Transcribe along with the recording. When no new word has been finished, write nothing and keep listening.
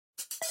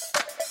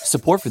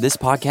Support for this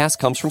podcast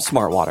comes from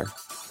Smartwater.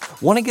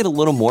 Want to get a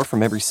little more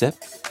from every sip?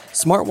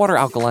 Smartwater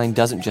Alkaline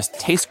doesn't just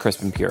taste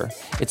crisp and pure,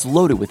 it's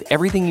loaded with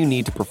everything you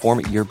need to perform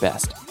at your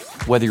best,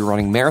 whether you're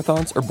running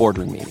marathons or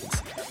boardroom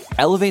meetings.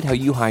 Elevate how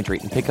you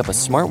hydrate and pick up a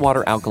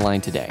Smartwater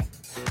Alkaline today.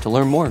 To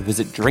learn more,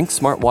 visit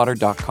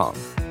drinksmartwater.com.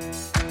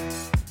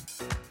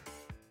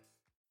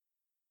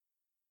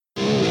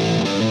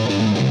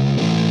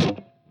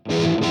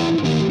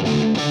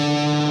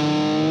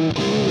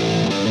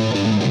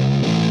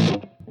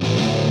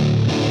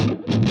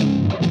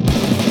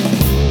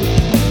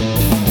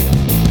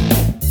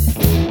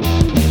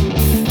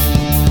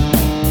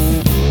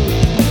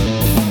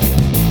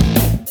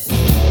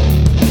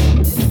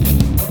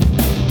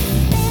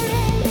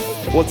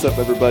 What's up,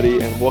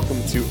 everybody, and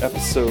welcome to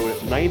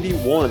episode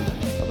 91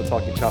 of the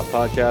Talking Chop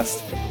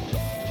podcast.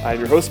 I'm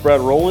your host,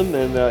 Brad Rowland,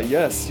 and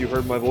yes, you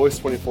heard my voice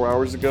 24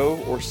 hours ago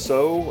or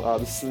so.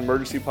 This is an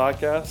emergency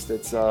podcast.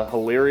 It's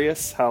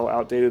hilarious how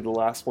outdated the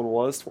last one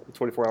was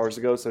 24 hours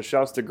ago, so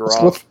shouts to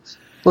Gaurav.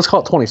 Let's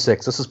call it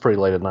 26. This is pretty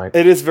late at night.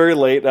 It is very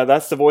late.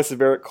 That's the voice of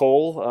Eric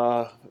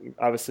Cole,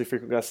 obviously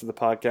frequent guest of the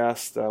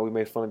podcast. We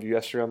made fun of you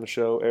yesterday on the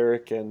show,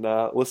 Eric, and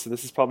listen,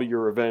 this is probably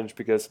your revenge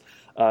because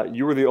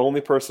you were the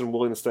only person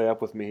willing to stay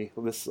up with me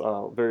this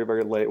very,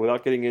 very late.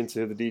 Without getting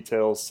into the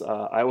details,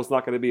 I was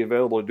not going to be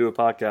available to do a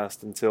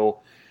podcast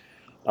until,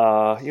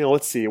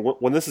 let's see.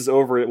 When this is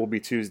over, it will be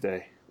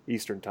Tuesday,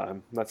 Eastern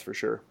time. That's for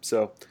sure.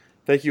 So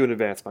thank you in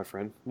advance, my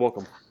friend.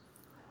 Welcome.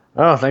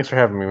 Oh, thanks for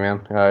having me,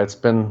 man. It's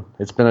been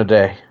a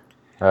day.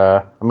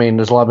 There's been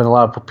a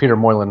lot of Peter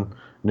Moylan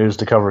news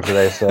to cover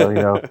today.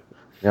 So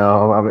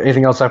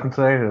anything else happened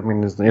today?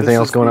 Is anything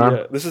else going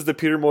on? This is the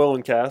Peter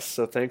Moylan cast.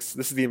 So thanks.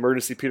 This is the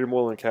emergency Peter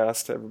Moylan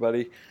cast,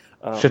 everybody.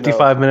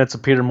 55 minutes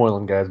of Peter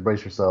Moylan, guys.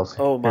 Brace yourselves.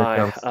 Oh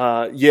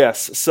my.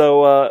 Yes.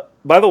 So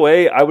by the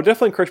way, I would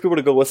definitely encourage people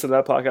to go listen to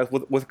that podcast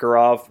with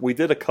Gaurav. We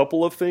did a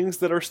couple of things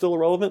that are still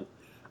relevant.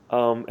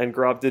 And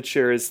Gaurav did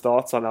share his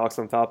thoughts on Alex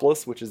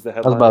Anthopoulos, which is the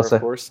headliner,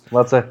 of course.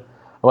 Let's say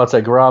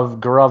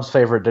Gaurav's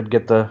favorite did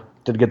get the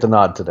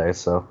nod today.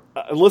 So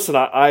listen,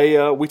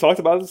 we talked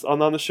about this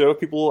on the show.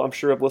 People, I'm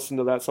sure, have listened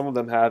to that. Some of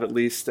them have, at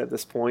least at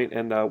this point.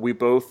 And we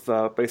both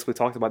basically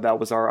talked about that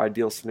was our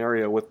ideal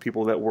scenario with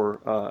people that were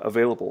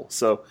available.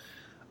 So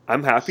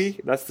I'm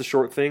happy. That's the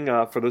short thing.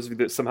 For those of you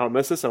that somehow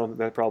missed this, I don't think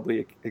that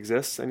probably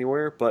exists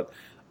anywhere, but.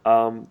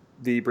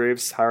 The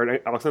Braves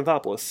hired Alex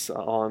Anthopoulos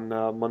on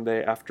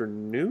Monday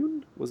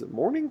afternoon. Was it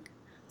morning?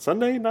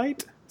 Sunday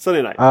night?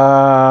 Sunday night.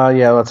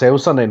 Let's say it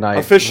was Sunday night.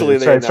 Officially,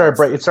 it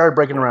started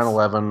breaking around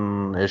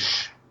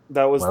 11-ish.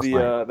 That was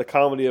the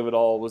comedy of it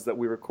all. Was that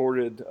we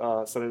recorded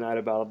Sunday night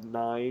about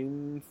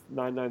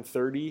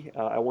 9:30.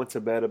 I went to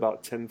bed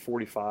about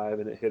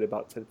 10:45, and it hit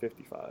about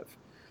 10:55.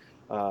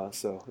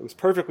 So it was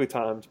perfectly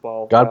timed.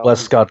 God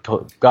bless Scott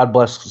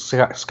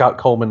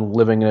Coleman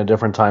living in a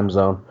different time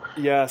zone.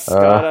 Yeah,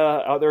 Scott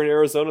out there in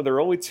Arizona. They're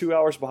only 2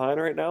 hours behind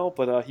right now,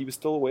 but he was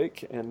still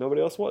awake and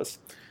nobody else was.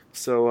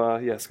 So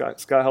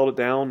Scott held it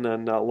down.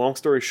 And long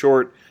story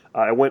short,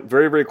 I went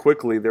very, very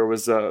quickly. There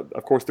was,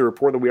 of course, the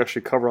report that we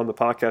actually cover on the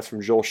podcast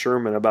from Joel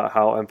Sherman about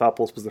how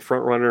Anthopoulos was the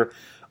front runner.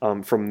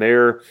 From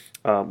there,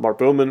 Mark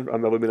Bowman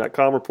on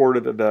MLB.com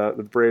reported that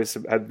the Braves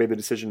had made the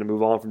decision to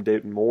move on from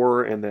Dayton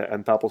Moore and that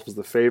Anthopoulos was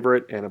the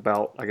favorite. And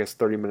about,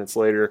 30 minutes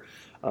later,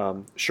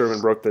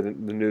 Sherman broke the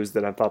news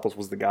that Anthopoulos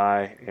was the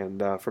guy.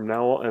 And from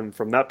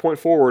that point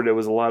forward, it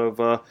was a lot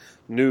of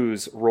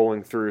news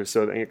rolling through.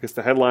 So I guess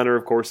the headliner,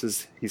 of course,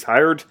 is he's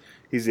hired.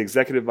 He's the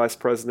executive vice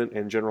president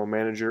and general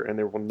manager, and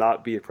there will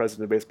not be a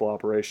president of baseball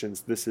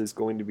operations. This is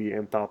going to be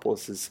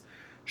Anthopoulos'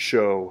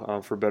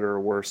 show, for better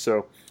or worse.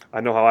 So I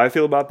know how I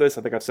feel about this.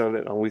 I think I've said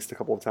it at least a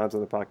couple of times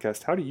on the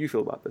podcast. How do you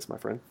feel about this, my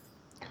friend?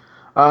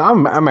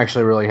 I'm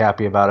actually really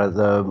happy about it.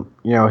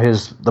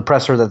 The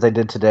presser that they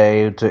did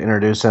today to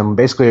introduce him,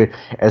 basically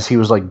as he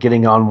was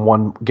getting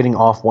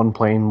off one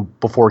plane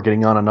before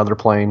getting on another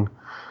plane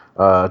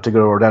to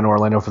go down to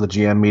Orlando for the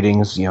GM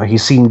meetings. He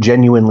seemed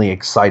genuinely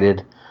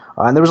excited.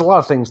 And there was a lot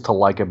of things to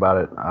like about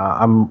it.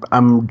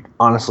 I'm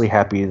honestly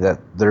happy that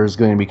there's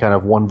going to be kind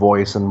of one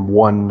voice and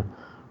one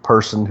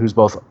person who's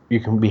both you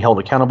can be held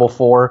accountable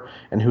for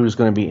and who's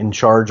going to be in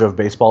charge of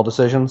baseball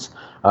decisions.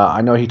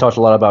 I know he talked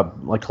a lot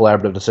about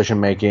collaborative decision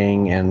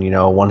making and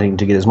wanting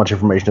to get as much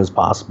information as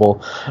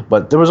possible,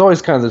 but there was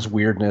always kind of this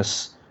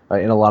weirdness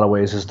in a lot of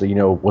ways as to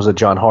was it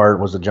John Hart,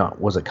 was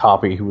it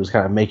Copy who was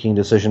kind of making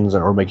decisions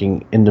or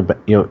making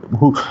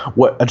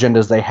what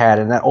agendas they had,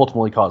 and that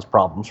ultimately caused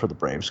problems for the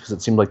Braves because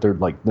it seemed like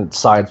the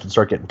sides would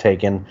start getting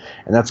taken,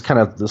 and that's kind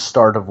of the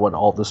start of what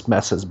all this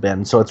mess has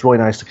been. So it's really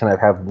nice to kind of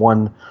have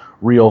one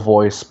real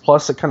voice.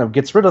 Plus, it kind of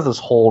gets rid of this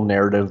whole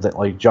narrative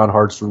that John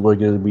Hart's really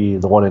going to be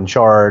the one in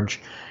charge,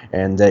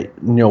 and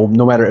that no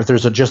matter if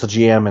there's just a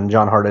GM and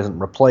John Hart isn't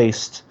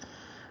replaced,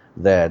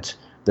 that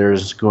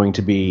there's going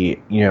to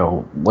be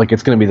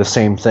it's going to be the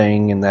same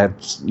thing, and that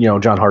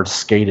John Hart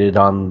skated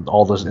on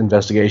all this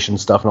investigation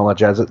stuff and all that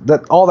jazz.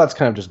 All that's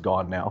kind of just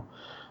gone now.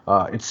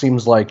 It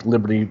seems like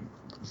Liberty,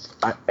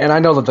 and I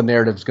know that the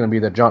narrative is going to be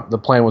that the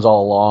plan was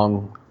all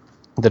along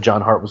that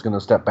John Hart was going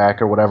to step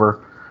back or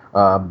whatever.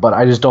 But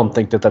I just don't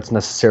think that that's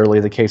necessarily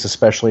the case,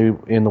 especially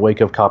in the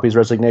wake of Copy's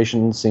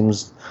resignation.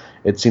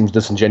 It seems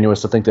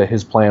disingenuous to think that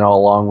his plan all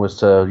along was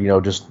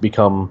to, just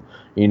become,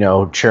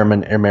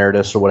 chairman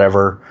emeritus or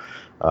whatever.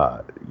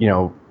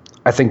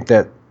 I think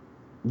that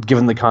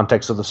given the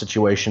context of the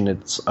situation,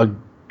 it's a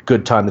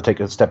good time to take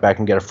a step back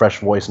and get a fresh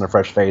voice and a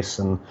fresh face.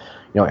 And,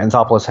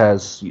 Anthopoulos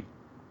has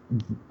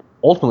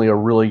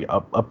ultimately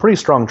a pretty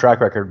strong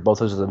track record,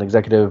 both as an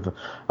executive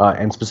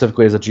and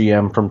specifically as a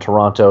GM from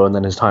Toronto, and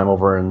then his time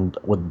over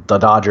with the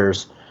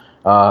Dodgers.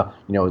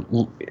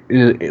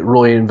 It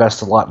really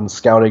invests a lot in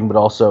scouting, but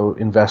also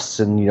invests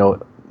in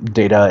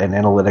data and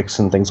analytics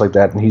and things like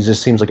that. And he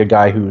just seems like a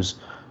guy who's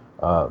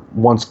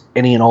wants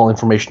any and all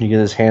information to get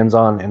his hands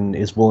on and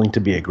is willing to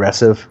be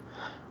aggressive.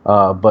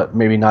 But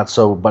maybe not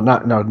so, but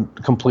not in a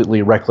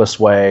completely reckless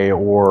way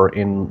or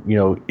in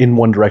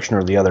one direction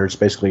or the other. It's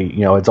basically,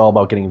 it's all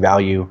about getting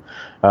value,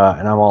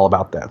 and I'm all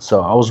about that.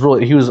 So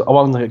he was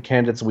among the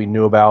candidates we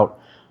knew about.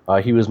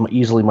 He was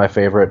easily my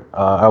favorite.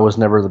 I was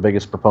never the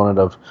biggest proponent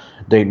of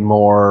Dayton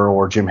Moore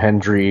or Jim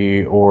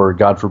Hendry or,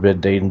 God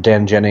forbid,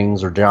 Dan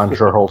Jennings or John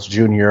Schuerholz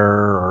Jr.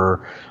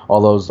 or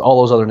all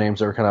those other names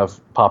that are kind of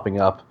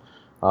popping up.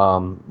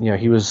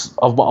 He was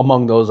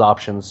among those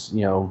options.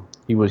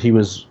 He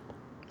was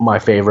my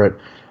favorite.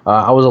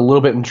 I was a little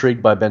bit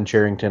intrigued by Ben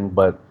Cherington,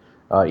 but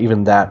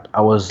even that I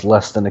was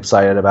less than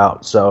excited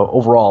about. So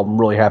overall, I'm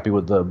really happy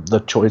with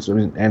the choice.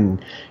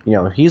 And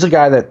he's a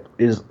guy that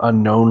is a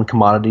known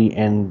commodity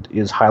and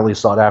is highly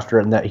sought after,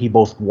 and that he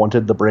both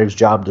wanted the Braves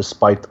job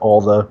despite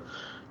all the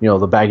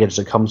the baggage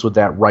that comes with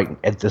that right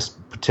at this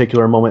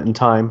particular moment in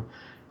time.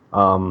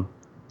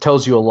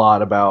 Tells you a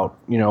lot about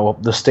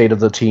the state of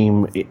the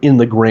team in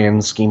the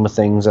grand scheme of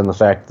things, and the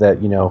fact that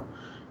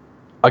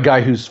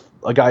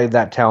a guy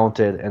that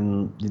talented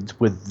and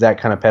with that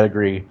kind of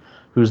pedigree,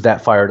 who's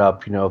that fired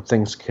up,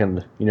 things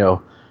can,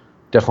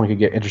 definitely could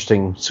get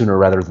interesting sooner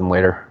rather than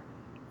later.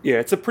 Yeah,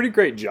 it's a pretty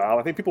great job.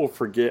 I think people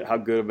forget how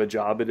good of a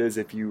job it is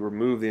if you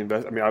remove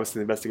obviously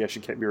the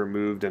investigation can't be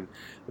removed, and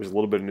there's a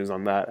little bit of news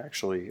on that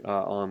actually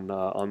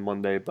on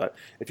Monday. But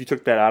if you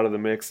took that out of the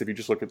mix, if you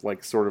just look at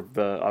like sort of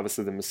the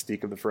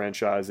mystique of the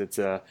franchise, it's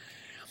a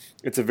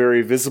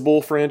very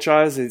visible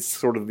franchise. It's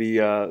sort of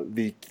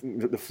the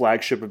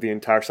flagship of the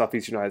entire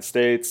Southeast United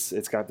States.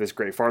 It's got this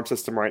great farm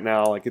system right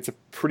now. Like, it's a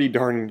pretty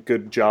darn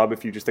good job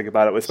if you just think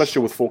about it,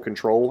 especially with full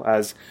control.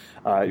 As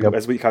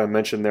we kind of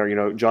mentioned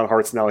there, John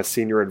Hart's now a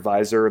senior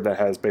advisor that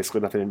has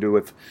basically nothing to do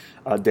with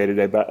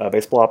day-to-day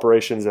baseball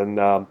operations, and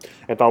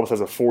Thomas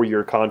has a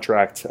 4-year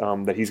contract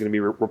that he's going to be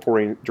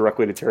reporting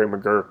directly to Terry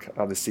McGurk,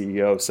 the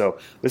CEO. So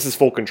this is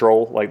full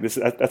control. Like,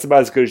 that's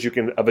about as good as you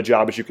can of a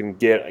job as you can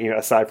get.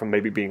 Aside from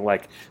maybe being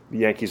like the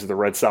Yankees or the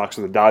Red Sox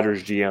or the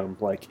Dodgers GM.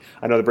 Like,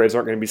 I know the Braves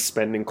aren't going to be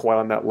spending quite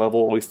on that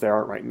level, at least they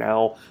aren't right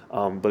now.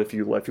 But if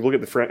you look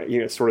at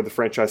the sort of the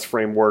franchise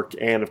framework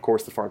and of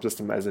course the farm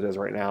system as it is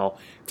right now,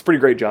 it's a pretty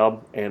great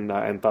job. And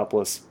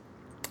Anthopoulos,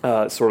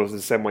 sort of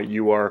the same way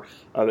you are,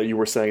 that you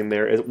were saying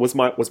there, it was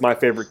my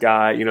favorite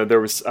guy.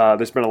 There's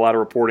been a lot of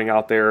reporting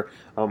out there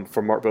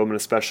from Mark Bowman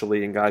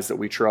especially, and guys that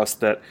we trust,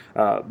 that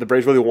the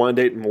Braves really wanted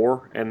Dayton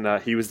Moore,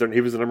 and he was the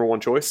number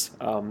one choice.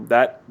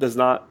 That does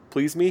not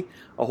please me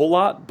a whole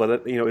lot,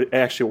 but it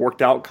actually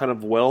worked out kind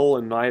of well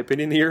in my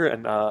opinion here,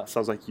 and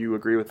sounds like you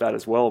agree with that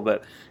as well.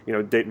 That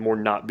Dayton Moore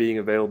not being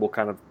available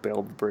kind of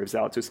bailed the Braves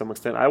out to some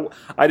extent.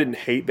 I didn't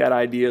hate that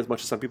idea as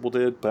much as some people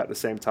did, but at the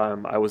same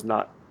time, I was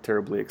not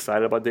terribly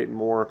excited about Dayton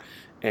Moore.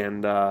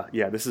 And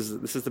this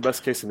is the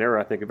best case scenario,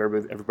 I think, of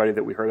everybody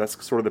that we heard.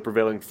 That's sort of the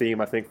prevailing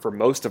theme, I think, for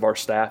most of our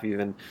staff,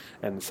 even,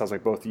 and it sounds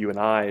like both you and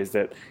I, is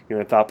that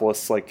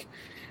Anthopoulos, like,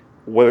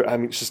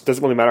 it just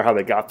doesn't really matter how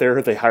they got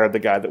there. They hired the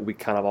guy that we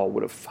kind of all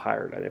would have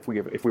hired if we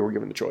were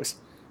given the choice.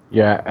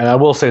 Yeah, and I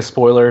will say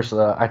spoilers.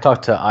 I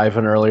talked to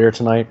Ivan earlier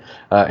tonight.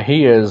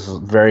 He was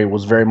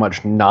very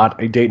much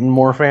not a Dayton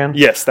Moore fan.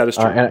 Yes, that is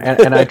true.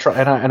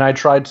 And I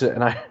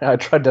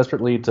tried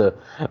desperately to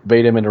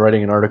bait him into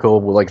writing an article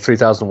with like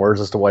 3,000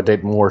 words as to why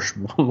Dayton Moore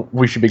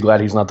we should be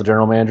glad he's not the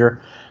general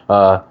manager.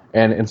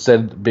 And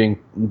instead,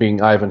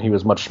 being Ivan, he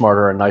was much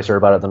smarter and nicer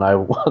about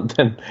it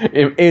than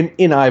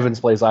in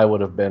Ivan's place I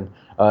would have been.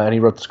 And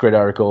he wrote this great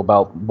article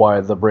about why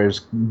the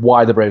Braves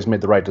made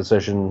the right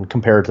decision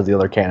compared to the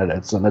other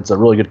candidates, and it's a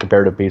really good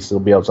comparative piece. It'll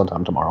be out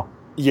sometime tomorrow.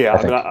 Yeah,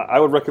 I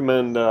would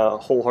recommend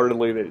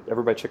wholeheartedly that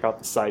everybody check out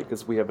the site,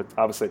 because we have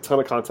obviously a ton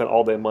of content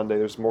all day Monday.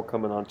 There's more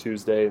coming on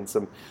Tuesday and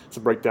some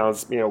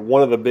breakdowns.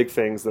 One of the big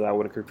things that I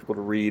would encourage people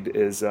to read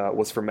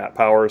was from Matt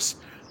Powers,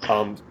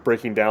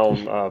 breaking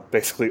down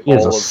basically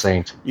all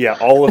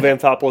of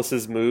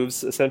Anthopoulos'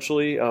 moves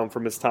essentially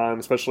from his time,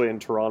 especially in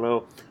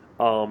Toronto.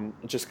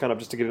 Just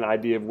to get an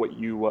idea of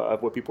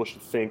what people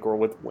should think, or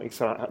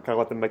kind of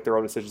let them make their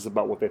own decisions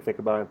about what they think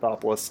about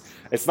Anthopoulos.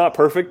 It's not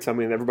perfect. I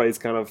mean, everybody's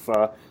kind of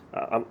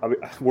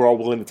we're all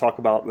willing to talk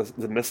about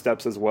the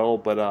missteps as well,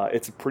 but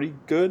it's a pretty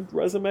good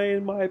resume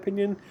in my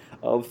opinion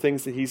of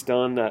things that he's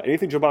done.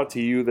 Anything jump out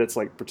to you that's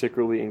like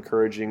particularly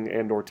encouraging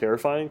and or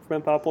terrifying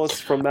from Anthopoulos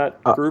from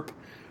that group?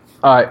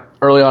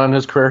 Early on in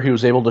his career, he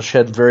was able to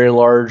shed very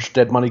large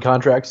dead money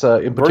contracts,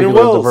 in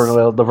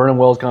particular the Vernon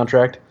Wells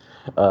contract.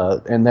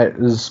 And that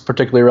is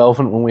particularly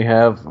relevant when we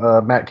have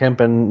Matt Kemp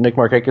and Nick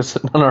Markakis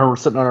sitting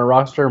on our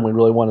roster, and we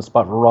really want a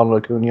spot for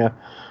Ronald Acuna.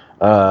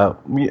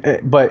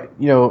 But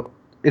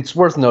it's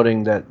worth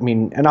noting that,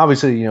 and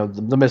obviously,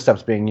 the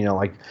missteps being,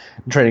 like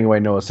trading away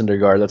Noah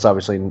Syndergaard. That's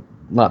obviously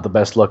not the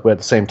best look, but at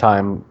the same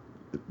time,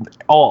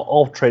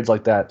 all trades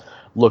like that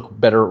look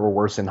better or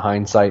worse in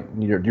hindsight.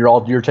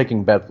 You're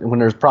taking bets when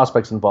there's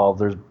prospects involved.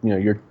 There's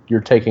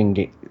you're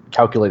taking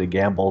calculated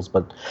gambles,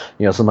 but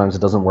sometimes it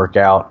doesn't work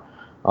out.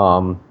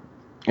 And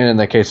in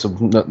the case of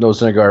Noah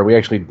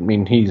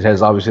Syndergaard, he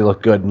has obviously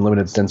looked good in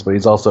limited stints, but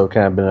he's also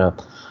kind of been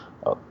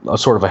a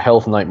sort of a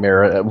health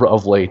nightmare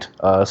of late.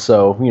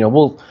 So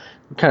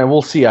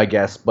we'll see, I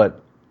guess.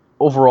 But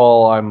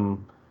overall,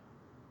 I'm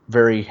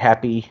very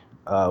happy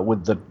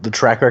with the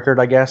track record,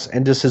 I guess,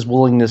 and just his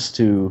willingness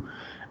to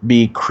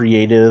be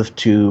creative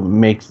to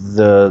make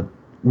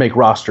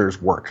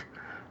rosters work.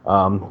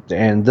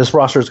 And this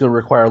roster is going to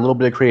require a little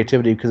bit of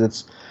creativity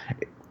because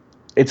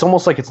it's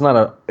almost like it's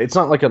not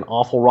like an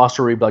awful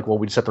roster where you'd be like, well,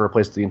 we just have to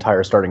replace the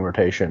entire starting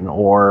rotation,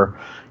 or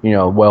the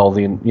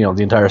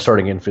entire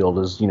starting infield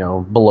is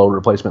below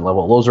replacement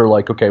level. Those are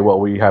like, okay, well,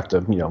 we have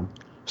to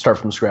start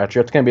from scratch. You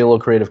have to kind of be a little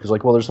creative because,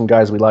 like, well, there's some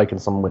guys we like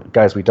and some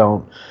guys we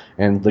don't,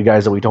 and the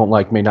guys that we don't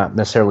like may not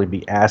necessarily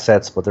be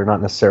assets, but they're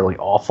not necessarily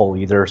awful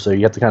either. So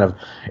you have to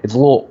it's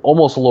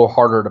almost a little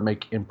harder to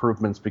make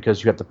improvements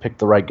because you have to pick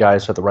the right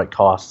guys at the right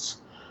costs.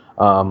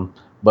 But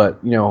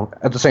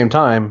at the same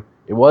time,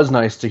 it was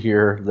nice to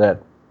hear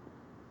that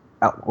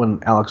when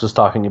Alex was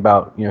talking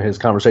about his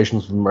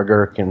conversations with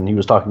McGurk, and he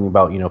was talking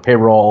about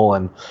payroll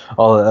and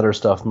all that other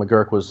stuff.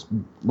 McGurk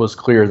was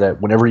clear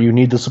that whenever you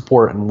need the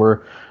support and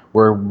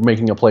we're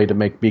making a play to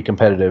be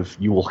competitive,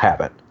 you will have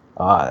it.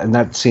 And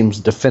that seems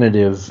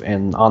definitive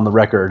and on the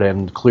record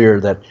and clear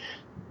that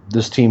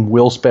this team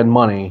will spend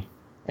money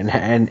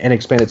and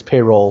expand its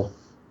payroll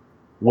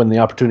when the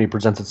opportunity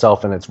presents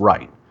itself and it's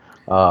right.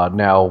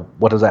 Now,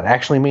 what does that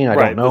actually mean? I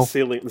don't know.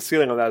 The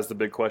ceiling on that is the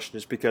big question,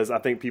 just because I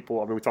think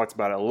people, we talked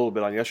about it a little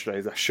bit on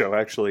yesterday's show,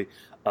 actually,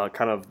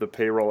 kind of the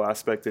payroll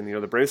aspect. And,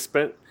 the Braves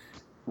spent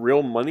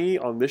real money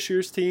on this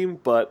year's team,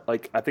 but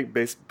I think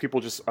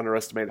people just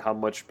underestimate how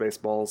much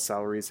baseball's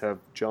salaries have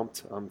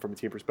jumped from a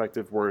team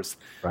perspective, whereas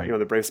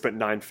the Braves spent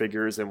 9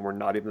 figures and we're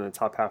not even in the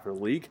top half of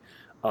the league.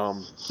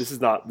 This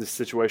is not this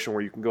situation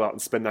where you can go out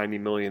and spend $90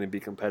 million and be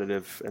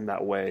competitive in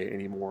that way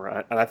anymore.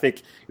 And I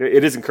think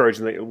it is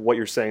encouraging that what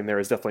you're saying there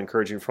is definitely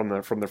encouraging from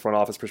the front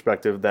office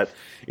perspective that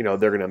they're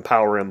going to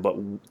empower him, but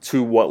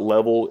to what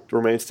level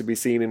remains to be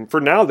seen. And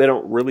for now, they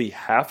don't really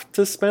have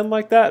to spend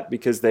like that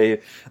because they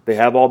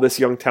have all this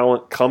young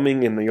talent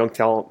coming, and the young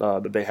talent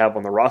that they have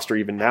on the roster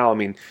even now.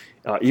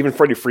 Even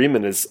Freddie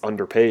Freeman is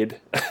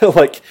underpaid, for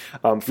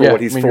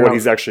what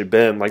he's actually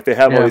been. They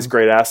have all these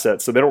great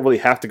assets, so they don't really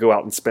have to go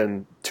out and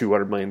spend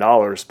 $200 million.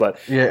 But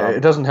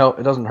it doesn't help.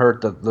 It doesn't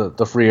hurt that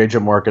the free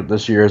agent market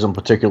this year isn't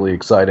particularly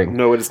exciting.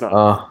 No, it is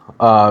not.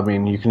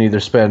 You can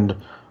either spend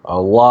a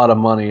lot of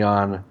money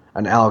on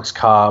an Alex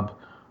Cobb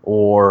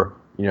or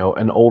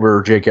an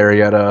older Jake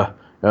Arrieta,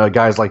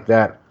 guys like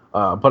that.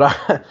 But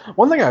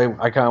one thing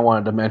I kind of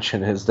wanted to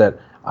mention is that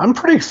I'm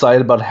pretty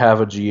excited about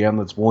having a GM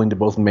that's willing to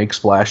both make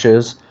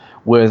splashes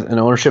with an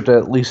ownership that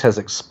at least has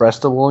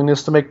expressed a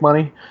willingness to make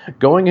money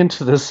going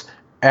into this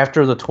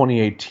after the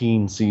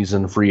 2018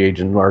 season free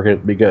agent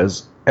market.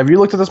 Because have you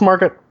looked at this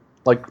market?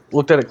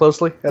 Looked at it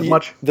closely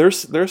much?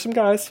 There's some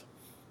guys.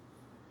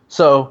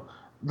 So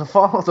the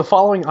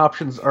following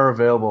options are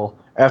available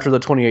after the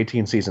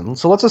 2018 season.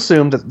 So let's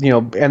assume that,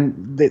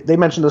 and they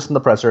mentioned this in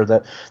the presser,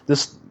 that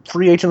this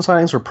free agent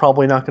signings are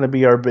probably not going to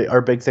be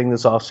our big thing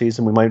this offseason.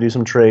 We might do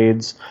some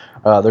trades.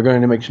 They're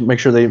going to make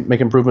sure they make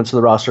improvements to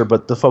the roster,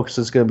 but the focus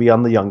is going to be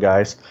on the young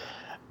guys.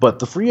 But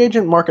the free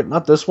agent market,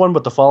 not this one,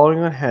 but the following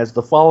one, has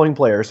the following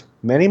players: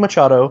 Manny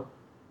Machado,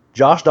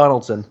 Josh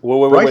Donaldson.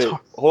 Wait.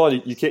 Hold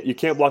on. You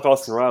can't block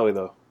Austin Riley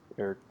though,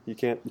 Eric. You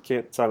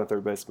can't sign a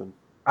third baseman.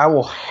 I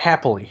will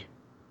happily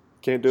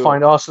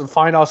find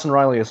Austin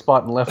Riley a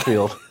spot in left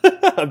field.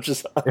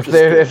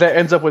 If that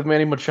ends up with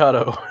Manny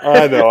Machado.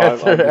 I know.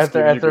 at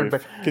third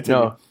base.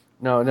 Continue.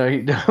 No.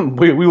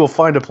 We will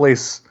find a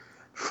place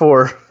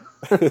for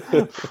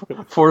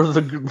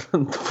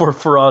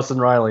for Austin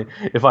Riley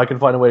if I can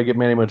find a way to get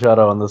Manny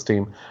Machado on this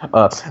team.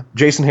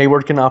 Jason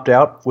Hayward can opt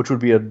out, which would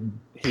be a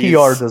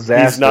PR disaster.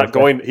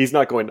 He's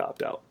not going to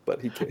opt out,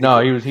 but he can't.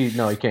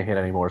 He can't hit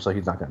anymore, so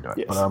he's not going to do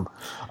it. Yes.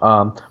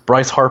 But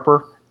Bryce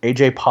Harper,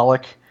 AJ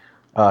Pollock.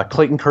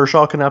 Clayton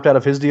Kershaw can opt out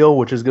of his deal,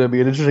 which is going to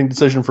be an interesting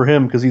decision for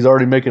him because he's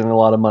already making a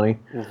lot of money.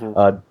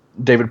 Mm-hmm.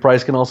 David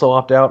Price can also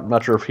opt out. I'm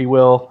not sure if he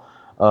will.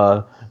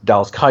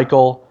 Dallas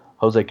Keuchel,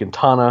 Jose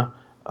Quintana.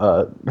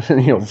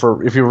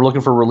 If you were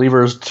looking for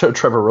relievers,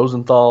 Trevor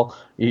Rosenthal.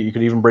 You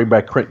could even bring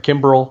back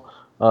Kimbrel,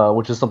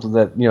 which is something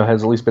that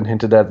has at least been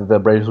hinted at that the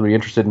Braves would be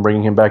interested in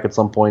bringing him back at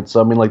some point.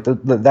 So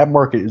that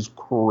market is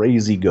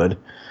crazy good,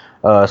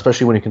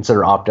 especially when you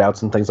consider opt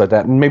outs and things like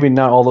that. And maybe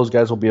not all those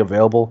guys will be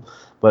available.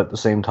 But at the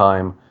same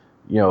time,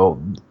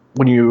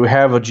 when you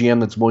have a GM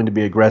that's willing to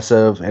be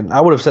aggressive, and I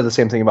would have said the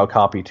same thing about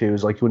Copy too,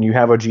 is like when you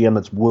have a GM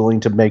that's willing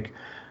to make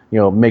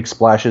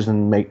splashes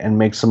and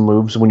make some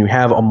moves, when you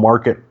have a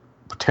market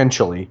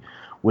potentially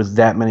with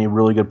that many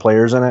really good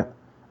players in it,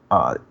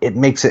 it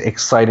makes it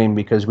exciting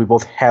because we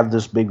both have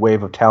this big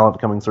wave of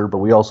talent coming through, but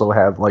we also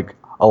have like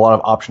a lot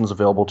of options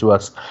available to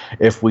us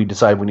if we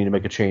decide we need to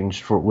make a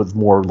change with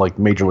more like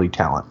major league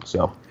talent.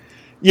 So.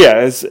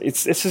 Yeah, it's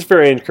just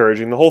very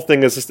encouraging. The whole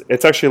thing is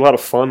it's actually a lot of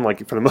fun.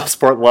 Like for the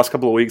most part, the last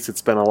couple of weeks,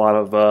 it's been a lot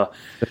of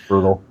it's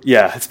brutal.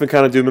 Yeah, it's been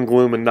kind of doom and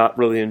gloom and not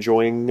really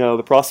enjoying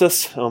the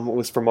process. It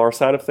was from our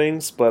side of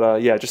things,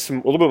 but yeah, just a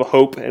little bit of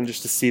hope and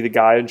just to see the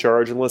guy in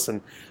charge. And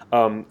listen,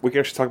 we can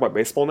actually talk about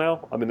baseball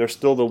now. I mean, there's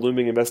still the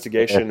looming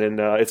investigation, and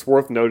it's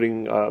worth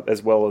noting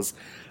as well as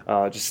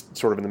just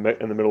sort of in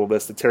the middle of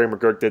this that Terry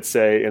McGuirk did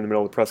say in the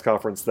middle of the press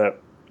conference that.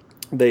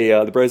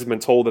 The Braves have been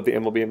told that the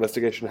MLB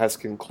investigation has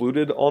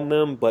concluded on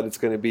them, but it's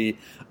going to be,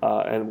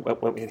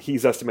 and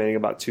he's estimating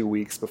about 2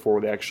 weeks before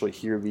they actually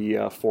hear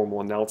the formal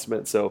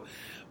announcement. So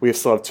we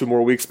still have 2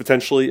 more weeks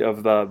potentially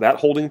of that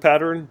holding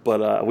pattern,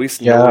 but at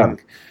least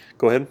knowing.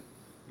 Go ahead.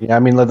 Yeah,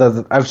 I mean,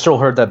 I've still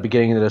heard that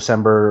beginning of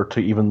December to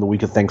even the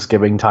week of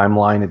Thanksgiving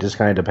timeline. It just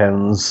kind of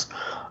depends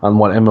on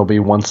what MLB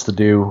wants to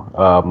do.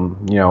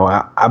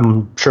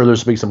 I'm sure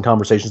there's going to be some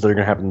conversations that are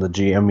going to happen in the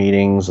GM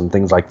meetings and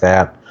things like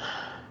that.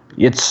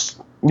 It's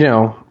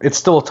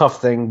still a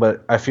tough thing,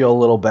 but I feel a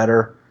little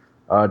better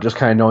just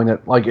kind of knowing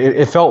that, like,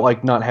 it felt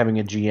like not having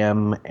a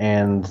GM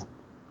and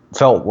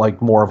felt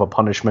like more of a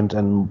punishment,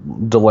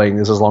 and delaying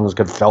this as long as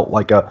it felt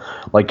like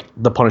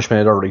the punishment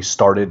had already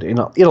started in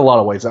a lot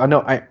of ways. I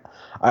know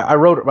I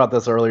wrote about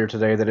this earlier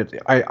today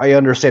that I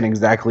understand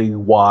exactly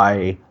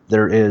why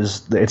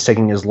it's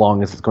taking as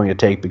long as it's going to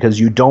take, because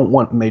you don't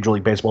want Major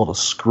League Baseball to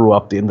screw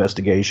up the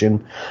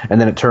investigation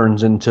and then it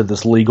turns into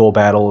this legal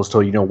battle as to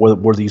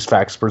were these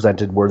facts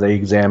presented, were they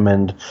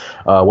examined,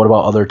 what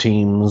about other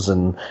teams,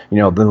 and then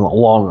a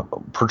long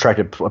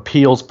protracted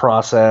appeals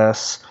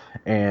process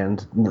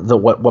and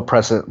what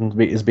precedent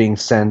is being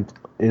set,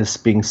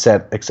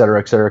 et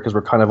cetera, because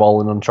we're kind of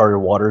all in uncharted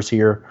waters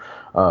here.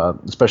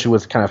 Especially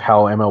with kind of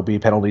how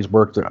MLB penalties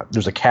work,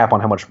 there's a cap on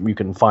how much you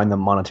can fine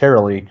them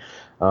monetarily.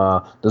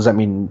 Does that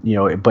mean,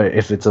 but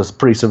if it's a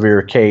pretty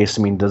severe case,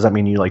 I mean, does that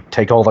mean you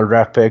take all their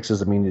draft picks?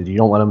 Does it mean that you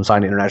don't let them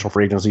sign international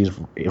free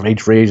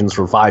agents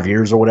for 5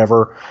 years or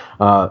whatever?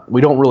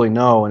 We don't really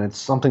know, and it's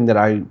something that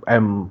I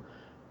am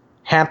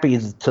happy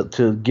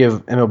to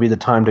give MLB the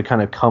time to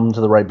kind of come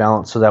to the right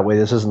balance, so that way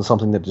this isn't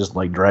something that just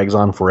drags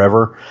on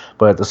forever.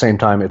 But at the same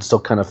time, it still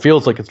kind of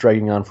feels like it's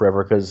dragging on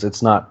forever because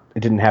it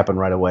didn't happen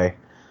right away.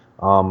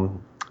 And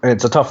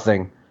it's a tough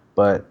thing,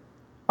 but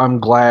I'm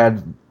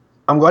glad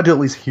to at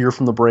least hear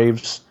from the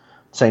Braves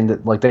saying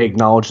that they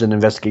acknowledge that an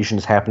investigation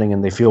is happening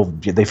and they feel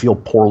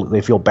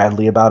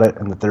badly about it,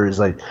 and that there is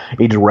a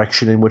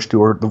direction in which the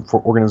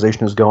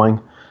organization is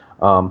going.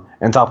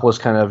 Anthopoulos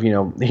kind of,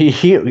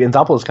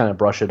 Anthopoulos kind of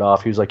brushed it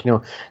off. He was like,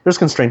 there's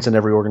constraints in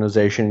every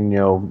organization.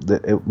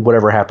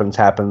 Whatever happens.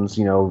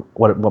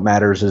 What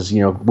matters is,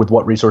 with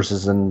what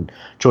resources and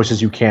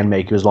choices you can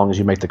make, as long as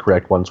you make the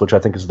correct ones, which I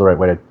think is the right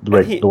way to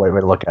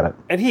look at it.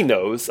 And he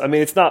knows. I mean,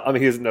 he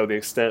doesn't know the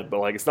extent,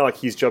 but it's not like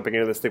he's jumping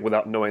into this thing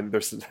without knowing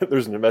there's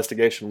an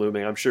investigation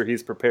looming. I'm sure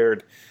he's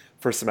prepared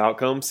for some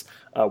outcomes.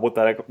 What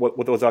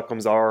those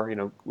outcomes are,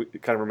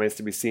 it kind of remains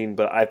to be seen.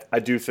 But I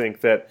do think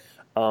that.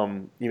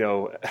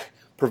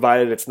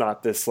 Provided it's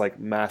not this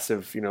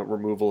massive,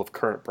 removal of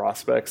current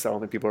prospects, I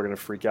don't think people are going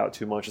to freak out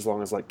too much as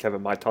long as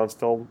Kevin Maiton's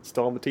still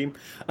on the team.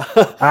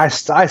 I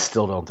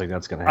still don't think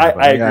that's going to happen.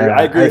 I agree.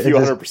 I agree with you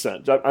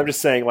 100%. I'm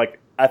just saying,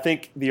 I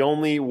think the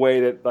only way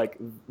that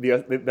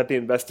that the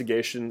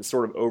investigation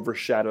sort of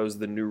overshadows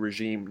the new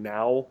regime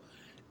now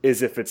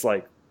is if it's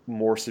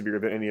more severe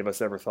than any of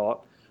us ever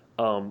thought.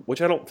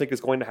 Which I don't think is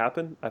going to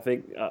happen. I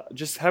think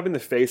just having the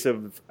face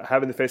of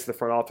the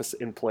front office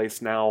in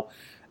place now,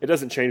 it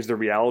doesn't change the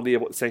reality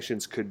of what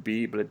sanctions could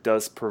be, but it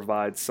does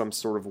provide some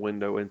sort of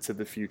window into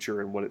the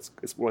future and what it's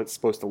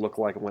supposed to look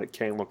like and what it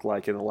can look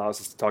like, and allows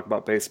us to talk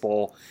about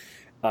baseball.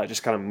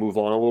 Just kind of move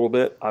on a little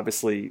bit.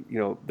 Obviously,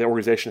 the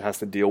organization has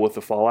to deal with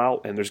the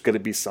fallout, and there's going to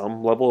be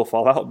some level of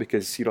fallout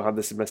because you don't have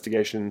this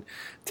investigation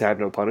to have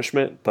no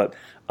punishment. But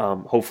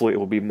hopefully, it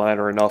will be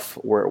minor enough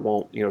where it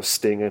won't,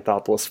 sting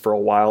Anthopoulos for a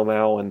while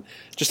now. And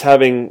just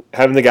having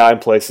the guy in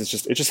place it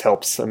just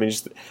helps. I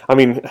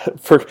mean,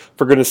 for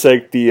goodness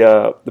sake,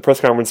 the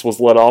press conference was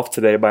led off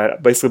today by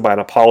an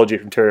apology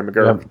from Terry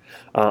McGuirk.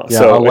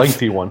 A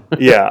lengthy one.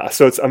 Yeah,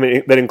 so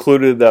that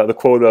included the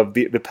quote of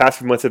the past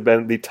few months have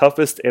been the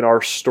toughest in our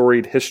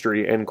storied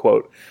history, end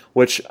quote,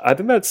 which I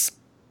think that's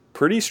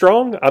pretty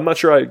strong. I'm not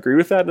sure I agree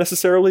with that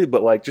necessarily,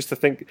 but just to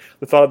think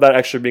the thought of that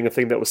actually being a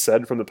thing that was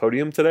said from the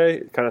podium today,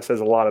 it kind of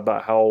says a lot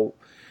about how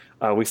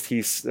at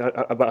least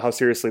about how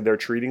seriously they're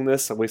treating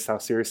this, at least how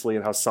seriously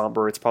and how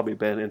somber it's probably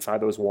been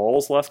inside those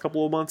walls the last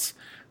couple of months.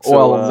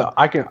 So,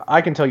 I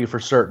can tell you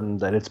for certain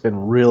that it's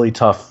been really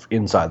tough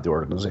inside the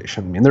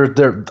organization. I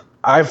mean,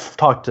 I've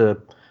talked to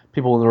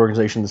people in the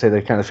organization say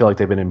they kind of feel like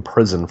they've been in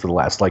prison for the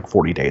last like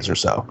 40 days or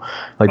so.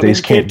 Like I they mean,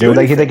 just you can't do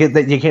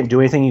anything. you can't do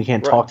anything. You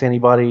can't Right. talk to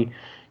anybody.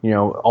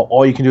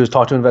 All you can do is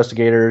talk to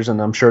investigators,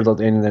 and I'm sure that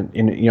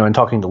in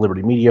talking to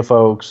Liberty Media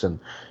folks, and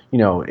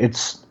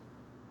it's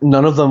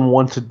none of them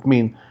want to. I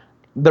mean,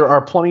 there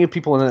are plenty of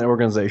people in that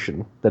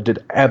organization that did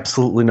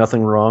absolutely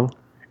nothing wrong,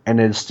 and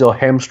it still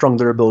hamstrung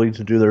their ability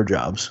to do their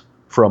jobs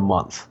for a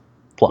month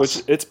plus.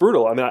 Which it's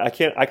brutal. I mean, I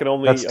can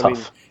only. That's I mean,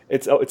 tough.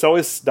 it's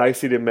always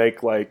dicey to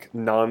make like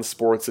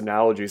non-sports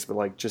analogies, but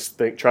like just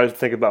try to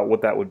think about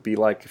what that would be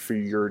like for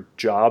your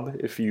job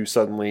if you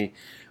suddenly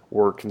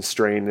were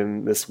constrained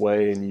in this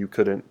way and you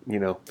couldn't,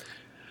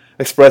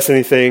 express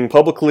anything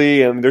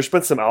publicly. And there's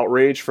been some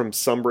outrage from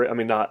some, I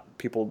mean, not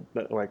people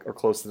that like are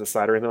close to the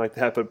side or anything like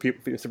that, but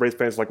people, some Braves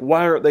fans are like,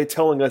 why aren't they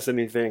telling us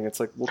anything? It's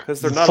like, well,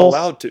 because they're not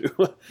allowed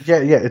to. Yeah,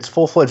 it's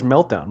full-fledged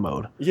meltdown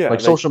mode. Yeah,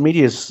 like social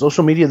media.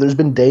 There's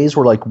been days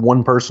where like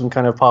one person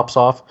kind of pops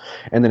off,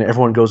 and then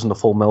everyone goes into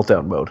full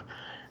meltdown mode.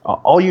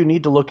 All you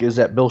need to look is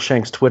at Bill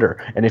Shank's Twitter,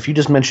 and if you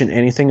just mention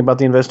anything about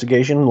the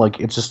investigation, like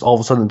it just all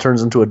of a sudden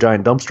turns into a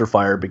giant dumpster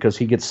fire because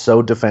he gets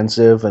so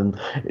defensive, and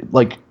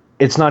like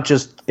it's not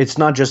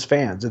just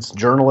fans, it's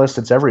journalists,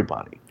 it's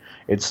everybody.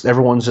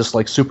 Everyone's just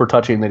like super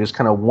touchy, and they just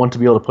kind of want to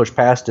be able to push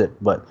past it,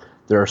 but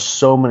there are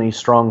so many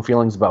strong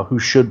feelings about who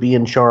should be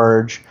in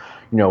charge,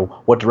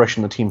 what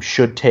direction the team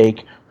should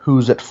take,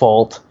 who's at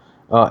fault.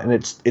 And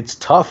it's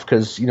tough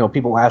because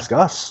people ask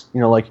us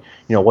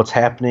what's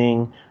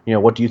happening,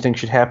 what do you think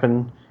should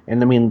happen,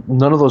 and I mean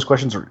none of those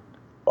questions are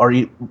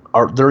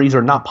they're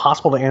either not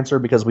possible to answer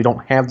because we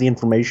don't have the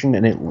information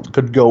and it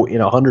could go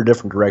in 100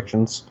 different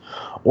directions,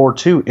 or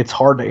two, it's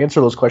hard to answer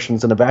those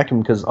questions in a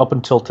vacuum because up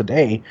until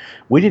today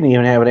we didn't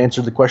even have an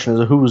answer to the question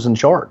of who was in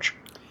charge.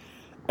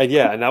 And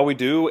yeah, now we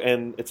do,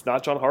 and it's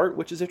not John Hart,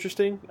 which is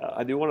interesting.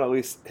 I do want to at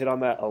least hit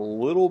on that a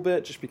little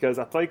bit just because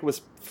I think it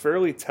was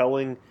fairly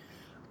telling.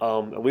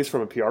 At least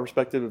from a PR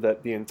perspective,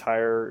 that the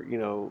entire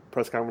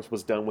press conference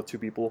was done with two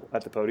people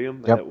at the podium,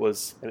 and Yep. it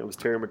was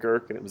Terry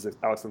McGurk and it was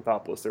Alex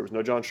Anthopoulos. There was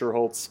no John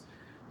Schuerholz,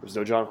 there was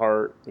no John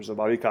Hart, there's no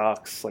Bobby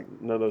Cox. Like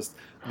none of those.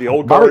 The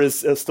old guard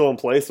is still in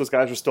place. Those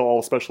guys are still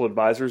all special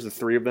advisors. The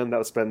three of them. That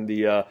was been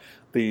the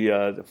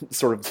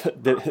sort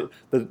of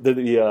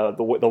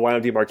the line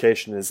of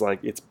demarcation is like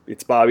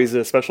it's Bobby's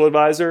a special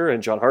advisor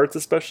and John Hart's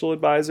a special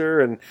advisor,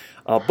 and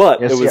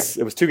but Yes,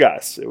 it was two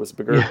guys. It was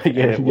McGurk and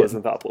it was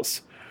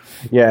Anthopoulos.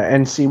 Yeah,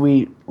 and see,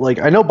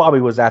 I know Bobby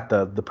was at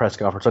the press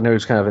conference. I know he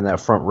was kind of in that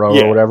front row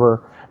Yeah. or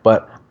whatever,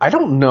 but I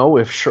don't know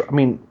if let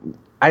me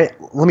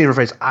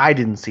rephrase. I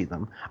didn't see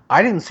them.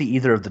 I didn't see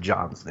either of the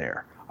Johns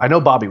there. I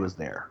know Bobby was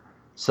there,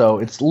 so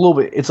it's a little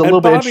bit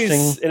Bobby's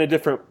interesting. in a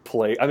different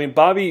place. I mean,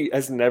 Bobby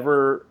has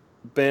never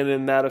been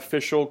in that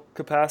official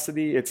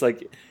capacity. It's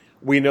like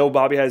we know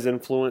Bobby has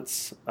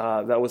influence.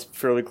 That was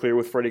fairly clear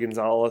with Freddie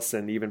Gonzalez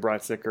and even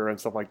Brian Sicker and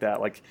stuff like that.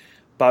 Like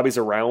Bobby's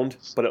around,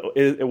 but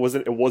it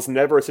was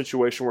never a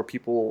situation where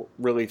people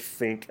really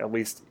think, at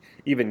least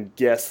even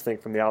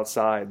think from the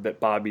outside, that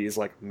Bobby is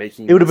like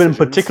making. It would have been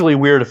decisions. particularly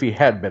weird if he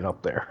had been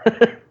up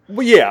there.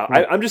 Well, yeah,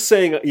 I'm just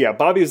saying. Yeah,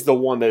 Bobby is the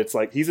one that it's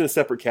like he's in a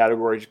separate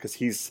category because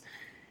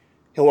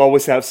he'll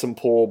always have some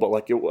pull, but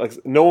like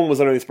no one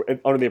was under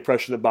the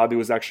impression that Bobby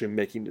was actually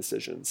making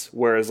decisions.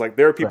 Whereas like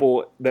there are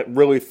people that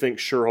really think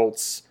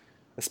Schuerholz,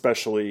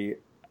 especially,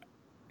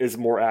 is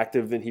more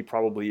active than he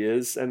probably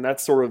is, and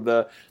that's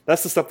the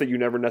stuff that you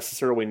never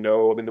necessarily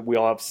know. I mean, we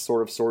all have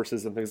sort of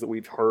sources and things that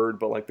we've heard,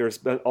 but like there's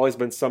always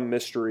been some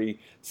mystery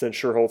since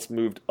Schuerholz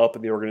moved up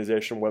in the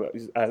organization,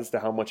 as to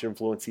how much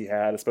influence he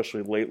had,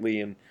 especially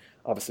lately, and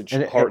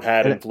obviously Hart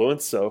had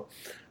influence. So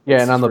yeah,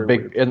 it's and on the very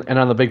big weird. and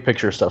on the big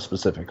picture stuff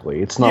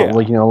specifically, it's not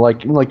Yeah.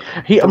 like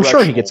I'm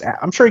sure he gets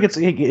Directional.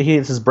 he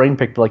gets his brain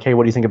picked like, hey,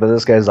 what do you think about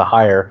this guy as a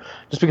hire?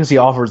 Just because he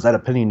offers that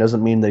opinion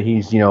doesn't mean that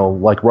he's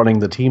like running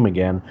the team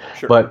again.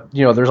 Sure. But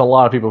there's a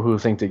lot of people who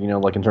think that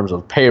like in terms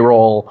of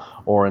payroll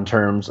or in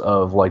terms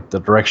of like the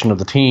direction of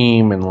the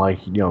team and like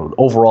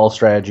overall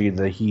strategy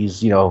that he's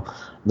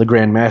the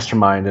grand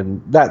mastermind,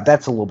 and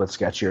that's a little bit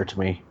sketchier to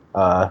me.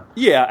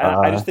 Yeah,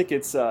 and I just think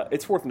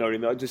it's worth noting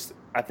though.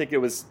 I think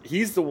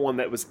he's the one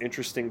that was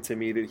interesting to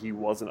me that he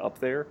wasn't up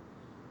there,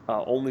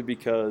 only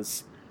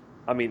because,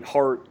 I mean,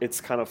 Hart. It's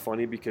kind of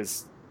funny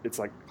because it's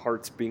like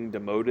Hart's being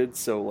demoted,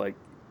 so like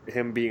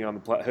him being on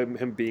the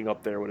him being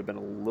up there would have been a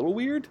little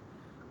weird,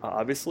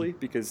 obviously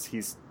because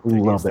he's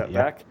taking a step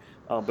back.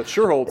 But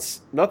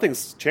Schuerholz,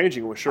 nothing's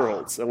changing with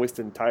Schuerholz, at least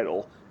in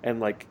title, and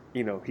like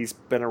he's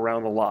been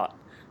around a lot.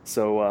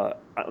 So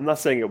I'm not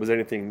saying it was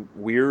anything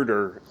weird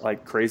or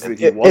like crazy that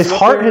he wasn't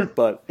up there,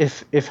 but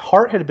if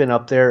Hart had been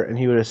up there and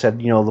he would have said,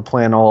 the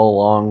plan all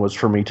along was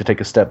for me to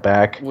take a step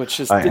back, which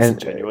is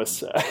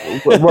disingenuous.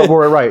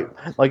 Right,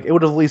 like it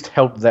would have at least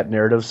helped that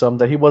narrative some.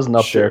 That he wasn't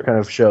up there kind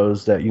of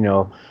shows that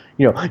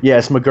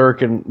yes,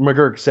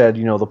 McGurk said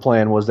the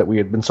plan was that we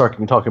had been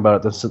talking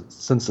about it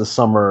since the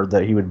summer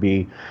that he would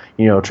be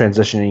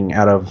transitioning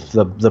out of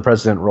the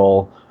president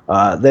role.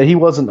 That he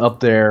wasn't up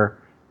there.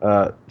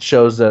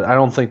 Shows that I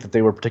don't think that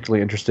they were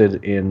particularly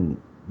interested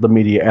in the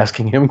media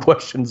asking him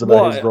questions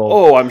about his role.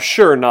 Oh, I'm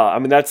sure not. I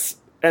mean,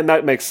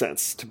 that makes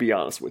sense, to be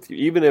honest with you.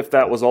 Even if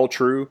that was all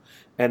true,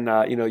 and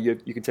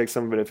you can take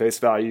some of it at face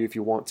value if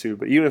you want to,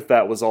 but even if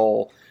that was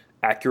all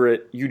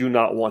accurate, you do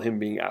not want him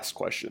being asked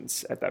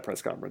questions at that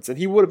press conference, and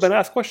he would have been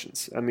asked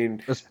questions. I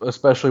mean,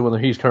 especially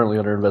when he's currently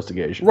under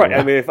investigation, right?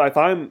 Yeah. I mean, if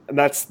I'm, and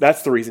that's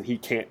the reason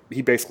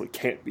he basically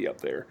can't be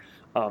up there,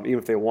 even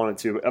if they wanted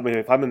to. I mean,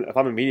 if I'm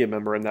a media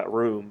member in that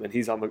room and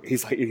he's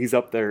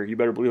up there, you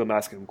better believe I'm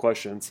asking him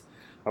questions,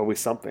 or at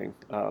least something,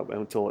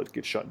 until it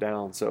gets shut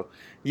down. So,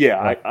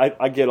 yeah, right.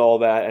 I get all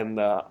that, and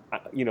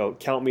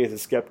count me as a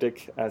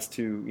skeptic as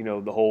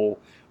to the whole.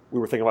 We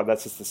were thinking about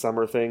that since the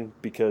summer thing,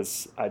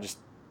 because it's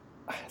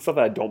not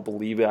that I don't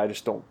believe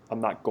it.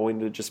 I'm not going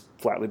to just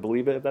flatly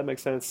believe it, if that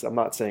makes sense. I'm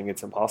not saying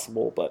it's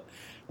impossible, but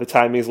the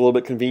timing is a little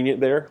bit convenient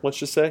there, let's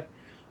just say.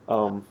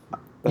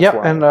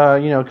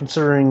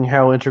 Considering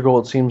how integral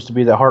it seems to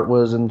be that Hart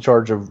was in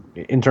charge of,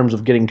 in terms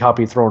of getting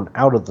Copy thrown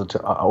out of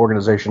the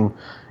organization,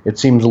 it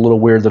seems a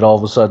little weird that all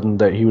of a sudden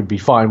that he would be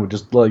fine with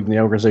just letting the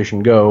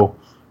organization go.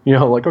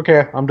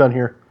 Okay, I'm done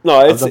here. No,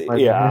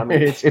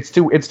 it's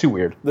too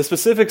weird. The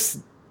specifics,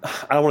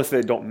 I don't want to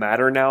say they don't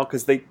matter now,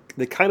 because they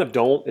kind of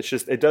don't. It's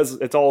just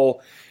it's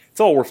all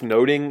worth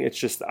noting. It's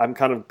just I'm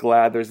kind of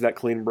glad there's that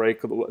clean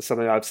break.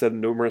 Something I've said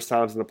numerous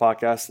times in the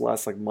podcast the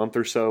last month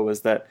or so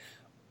is that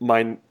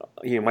my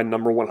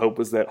number one hope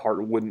was that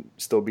Hart wouldn't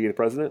still be the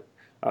president.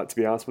 To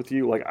be honest with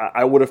you,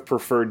 I would have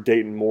preferred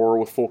Dayton Moore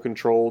with full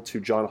control to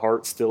John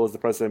Hart still as the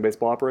president of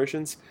baseball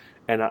operations.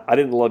 And I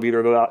didn't love either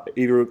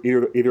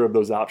of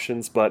those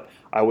options, but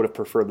I would have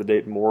preferred the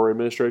Dayton Moore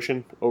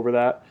administration over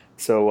that.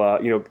 So,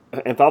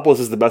 Anthopoulos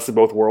is the best of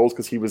both worlds,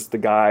 because he was the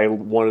guy I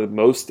wanted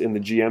most in the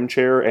GM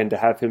chair, and to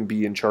have him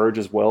be in charge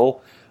as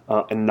well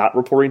and not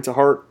reporting to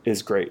Hart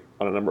is great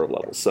on a number of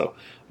levels. So,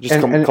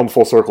 come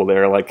full circle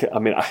there.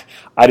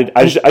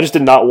 I just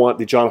did not want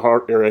the John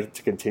Hart era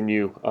to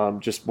continue,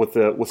 just with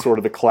sort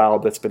of the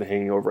cloud that's been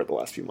hanging over it the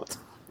last few months.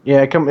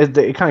 Yeah, it kind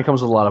of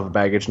comes with a lot of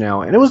baggage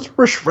now, and it was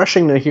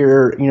refreshing to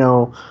hear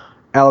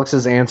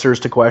Alex's answers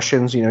to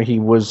questions. He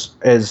was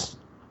as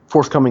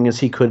forthcoming as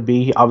he could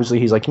be. Obviously,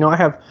 he's like, I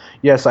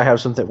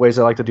have some ways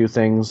I like to do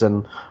things,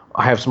 and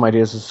I have some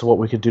ideas as to what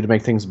we could do to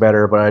make things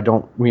better, but I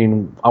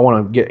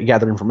want to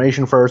gather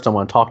information first. I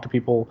want to talk to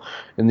people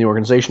in the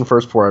organization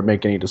first before I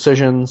make any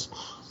decisions.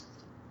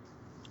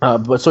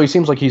 But so he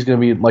seems like he's going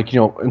to be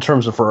in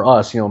terms of, for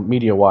us,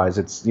 media wise,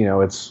 it's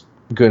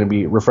going to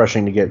be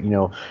refreshing to get,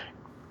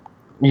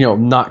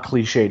 not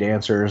cliched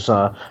answers.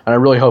 And I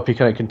really hope he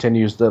kind of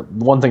continues. The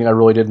one thing I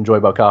really did enjoy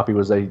about Copy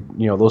was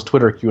those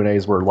Twitter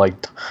Q&As were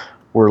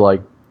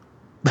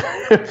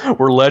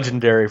were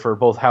legendary for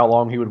both how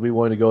long he would be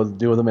willing to go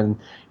do with them, and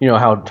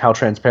how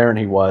transparent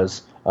he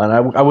was. And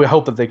I would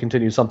hope that they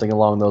continue something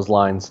along those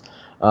lines.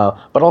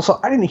 But also,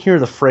 I didn't hear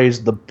the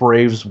phrase "the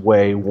Braves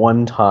way"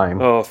 one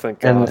time. Oh, thank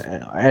God!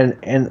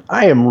 And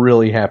I am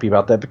really happy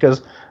about that,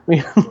 because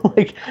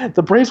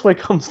the Braves way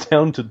comes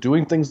down to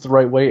doing things the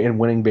right way and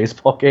winning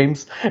baseball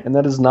games, and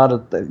that is not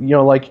I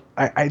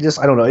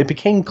don't know. It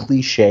became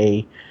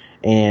cliche,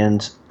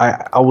 and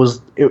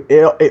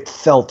it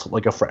felt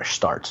like a fresh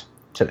start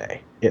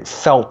today. It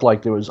felt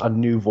like there was a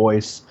new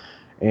voice,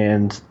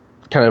 and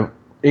kind of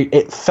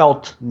it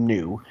felt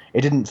new.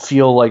 It didn't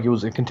feel like it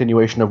was a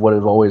continuation of what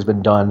had always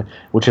been done,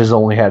 which has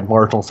only had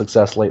marginal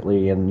success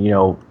lately,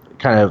 and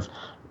kind of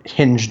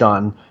hinged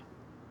on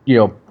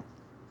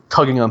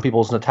tugging on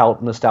people's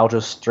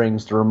nostalgia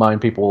strings to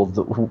remind people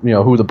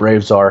who the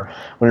Braves are.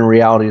 When in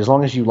reality, as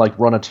long as you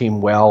run a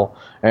team well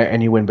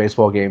and you win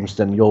baseball games,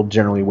 then you'll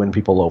generally win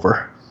people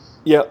over.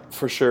 Yeah,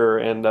 for sure.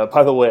 And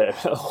by the way,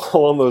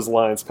 along those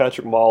lines,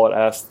 Patrick Mollett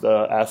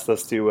asked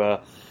us to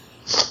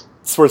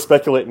sort of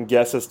speculate and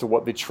guess as to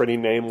what the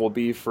trending name will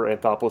be for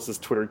Anthopoulos'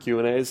 Twitter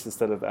Q&As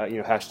instead of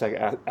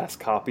hashtag Ask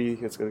Copy.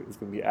 It's going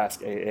to be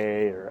Ask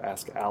AA or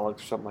Ask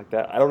Alex or something like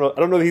that. I don't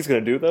know that he's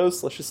going to do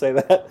those. Let's just say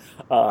that.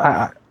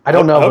 I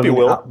don't know. I hope he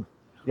will.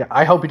 Yeah,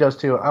 I hope he does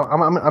too.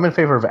 I'm in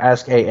favor of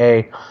Ask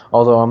AA,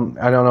 although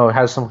I don't know, it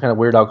has some kind of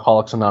weird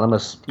Alcoholics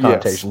Anonymous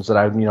connotations that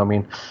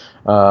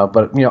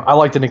but I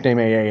like the nickname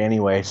AA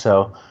anyway,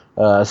 so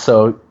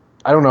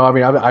I don't know. I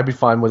mean, I'd be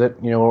fine with it,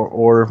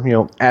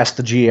 or ask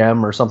the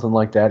GM or something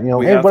like that.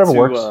 Whatever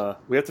works.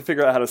 We have to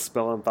figure out how to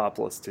spell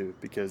Anthopoulos too,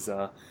 because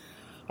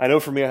I know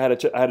for me, I had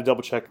to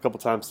double check a couple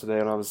times today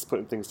when I was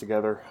putting things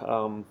together.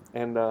 I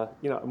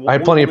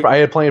had plenty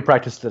of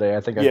practice today.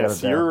 I think.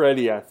 Yes, you're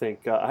ready. I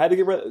think I had to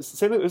get ready. It was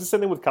the same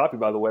thing with Copy,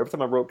 by the way. Every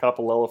time I wrote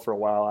Coppola for a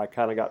while, I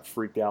kind of got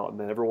freaked out, and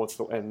then at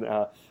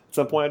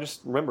some point, I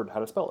just remembered how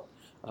to spell it.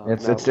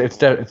 It's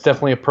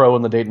definitely a pro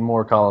in the Dayton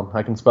Moore column.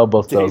 I can spell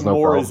both those. Dayton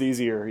Moore is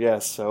easier,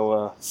 yes.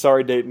 So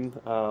sorry, Dayton.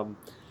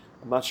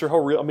 I'm not sure how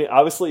real. I mean,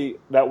 obviously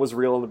that was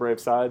real on the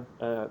Braves side.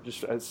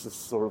 Just as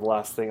sort of the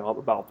last thing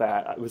about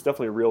that, it was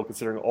definitely real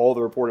considering all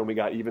the reporting we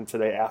got even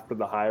today after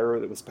the hire.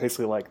 It was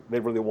basically like they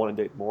really wanted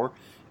Dayton Moore,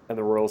 and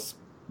the Royals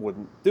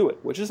wouldn't do it,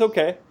 which is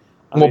okay.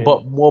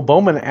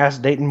 Bowman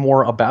asked Dayton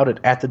Moore about it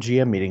at the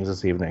GM meetings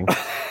this evening.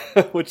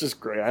 which is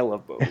great. I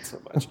love Bowman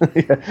so much.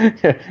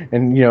 Yeah.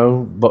 And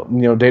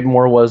Dayton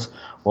Moore was,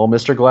 well,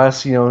 Mr.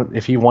 Glass.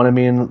 If he wanted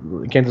me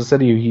in Kansas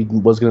City, he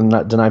was going to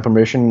not deny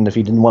permission, and if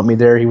he didn't want me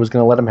there, he was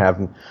going to let him have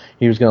him.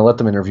 He was going to let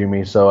them interview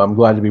me. So I'm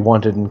glad to be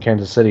wanted in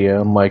Kansas City. And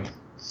I'm like,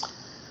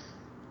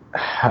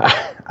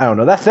 I don't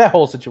know. That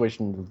whole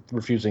situation,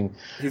 refusing.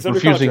 He's under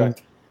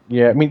contract.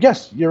 Yeah, I mean,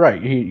 yes, you're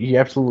right. He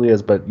absolutely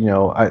is. But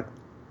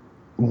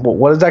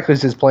what exactly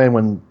is his plan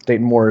when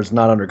Dayton Moore is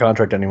not under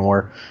contract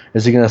anymore?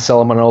 Is he going to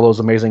sell him on all those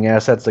amazing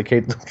assets that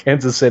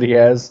Kansas City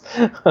has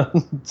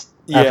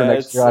after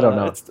next year? I don't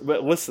know.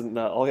 But listen,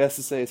 all he has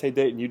to say is, "Hey,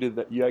 Dayton, you did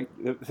that.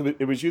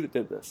 It was you that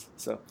did this."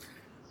 So,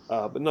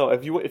 but no,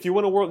 if you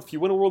win a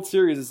World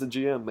Series as a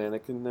GM, man,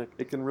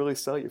 it can really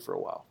sell you for a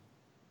while.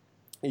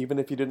 Even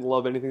if you didn't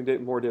love anything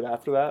Dayton Moore did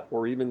after that,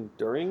 or even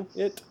during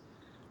it,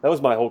 that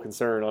was my whole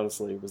concern.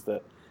 Honestly, was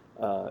that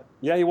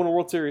he won a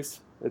World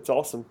Series. It's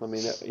awesome. I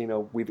mean,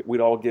 we'd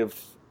all give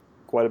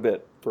quite a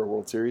bit for a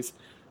World Series,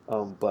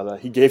 but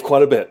he gave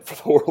quite a bit for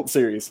the World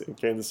Series in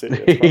Kansas City.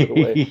 That's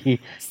the way,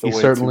 he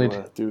certainly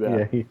to do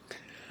that. Yeah,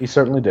 he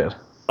certainly did.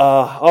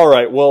 All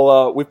right.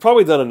 Well, we've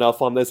probably done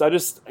enough on this. I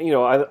just,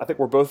 I think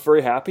we're both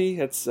very happy.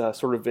 It's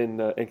sort of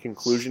in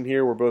conclusion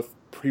here. We're both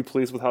pretty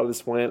pleased with how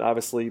this went.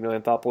 Obviously,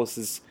 Anthopoulos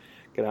is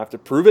going to have to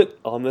prove it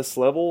on this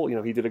level.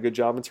 He did a good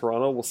job in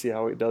Toronto. We'll see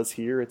how it does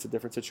here. It's a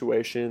different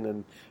situation,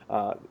 and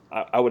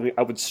I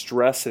would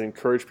stress and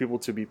encourage people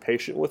to be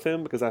patient with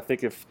him, because I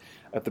think if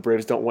the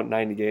Braves don't want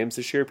 90 games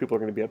this year, people are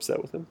going to be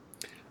upset with him,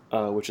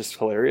 which is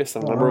hilarious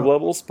on a number of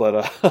levels.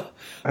 But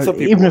some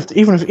people,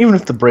 even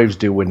if the Braves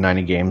do win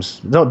 90 games,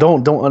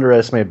 don't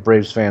underestimate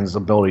Braves fans'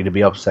 ability to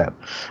be upset,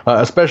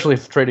 especially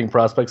if trading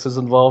prospects is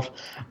involved.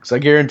 Because I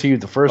guarantee you,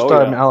 the first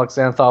time Alex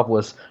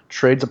Anthopoulos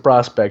trades a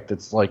prospect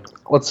that's like,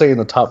 let's say, in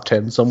the top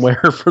 10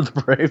 somewhere for the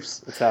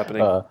Braves, it's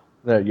happening.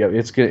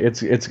 It's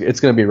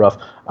gonna be rough.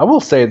 I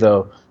will say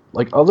though,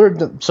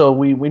 so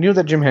we knew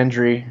that Jim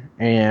Hendry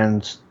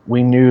and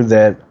we knew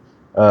that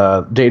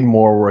Dayton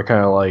Moore were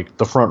kind of like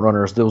the front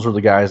runners. Those were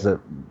the guys that,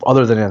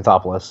 other than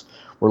Anthopoulos,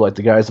 were like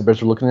the guys the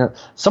Braves were looking at.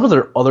 Some of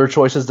their other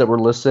choices that were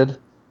listed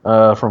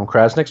from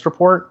Krasnick's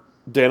report,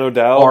 Dan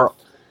O'Dowd.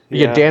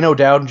 Dan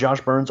O'Dowd and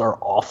Josh Burns are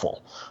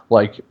awful.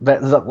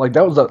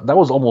 That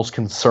was almost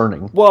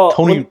concerning. Well,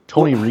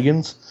 Tony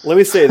Regan's. Let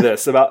me say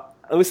this about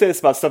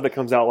stuff that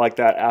comes out like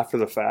that after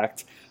the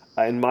fact.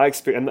 In my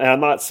experience, and I'm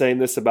not saying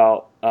this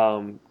about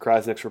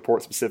Krasnick's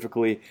report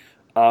specifically.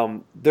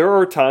 There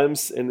are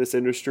times in this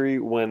industry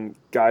when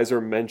guys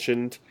are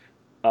mentioned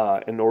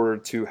in order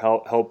to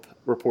help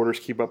reporters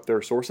keep up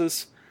their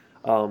sources.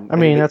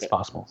 That's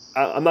possible.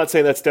 I'm not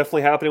saying that's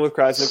definitely happening with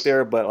Krasnick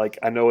there, but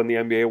I know in the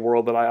NBA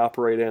world that I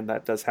operate in,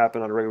 that does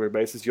happen on a regular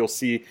basis. You'll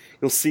see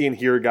and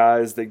hear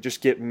guys that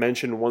just get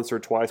mentioned once or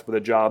twice with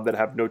a job that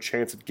have no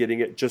chance of getting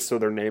it, just so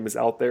their name is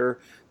out there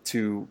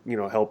to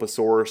help a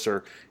source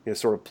or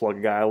sort of plug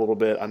a guy a little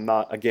bit. I'm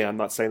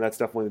not saying that's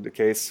definitely the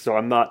case. So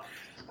I'm not.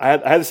 I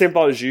had the same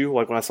thought as you.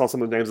 Like when I saw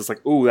some of the names, it's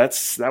like, ooh, that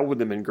wouldn't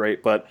have been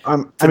great. But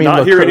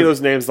not hear any of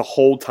those names the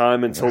whole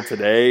time until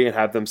today and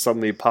have them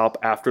suddenly pop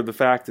after the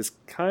fact is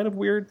kind of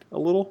weird, a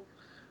little.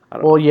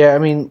 Yeah. I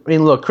mean,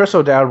 look, Chris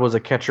O'Dowd was a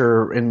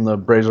catcher in the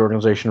Braves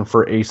organization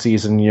for a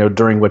season,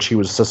 during which he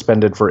was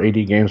suspended for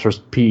 80 games for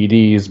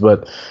PEDs.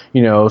 But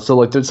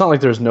so it's not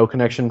like there's no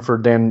connection for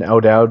Dan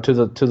O'Dowd to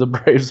the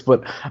Braves.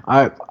 But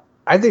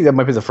I think that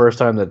might be the first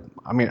time that,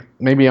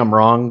 maybe I'm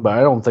wrong, but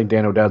I don't think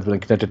Dan O'Dowd's been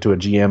connected to a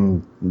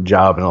GM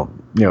job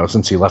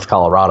since he left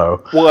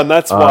Colorado. Well, and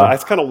that's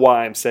kind of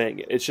why I'm saying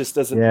it. It just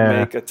doesn't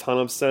make a ton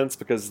of sense,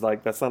 because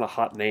that's not a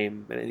hot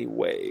name in any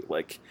way.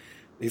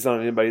 He's not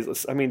on anybody's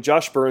list.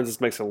 Josh Burns, this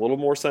makes a little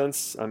more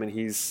sense.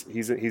 He's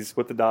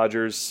with the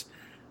Dodgers.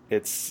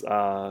 It's he's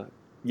a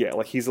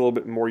little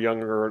bit more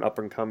younger and up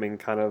and coming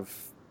kind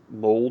of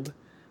mold,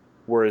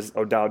 whereas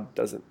O'Dowd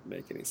doesn't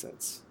make any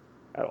sense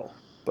at all.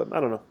 But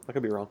I don't know. I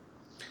could be wrong.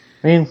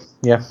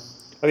 Yeah.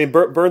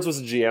 Burns was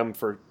a GM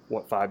for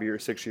 5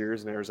 years, 6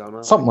 years in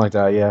Arizona, something like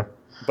that. Yeah.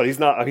 But he's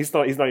not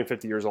even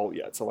 50 years old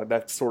yet. So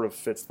that sort of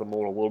fits the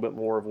mold a little bit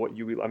more of what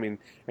you.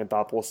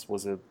 Anthopoulos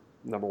was a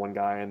number one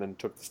guy and then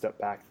took the step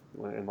back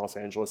in Los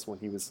Angeles when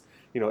he was,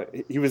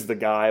 he was the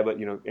guy. But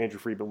Andrew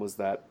Friedman was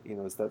that,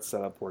 is that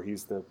setup where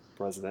he's the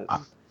president.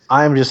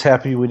 I'm just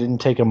happy we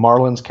didn't take a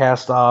Marlins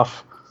cast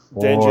off.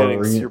 Dan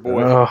Jennings, your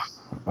boy.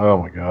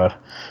 Oh my God,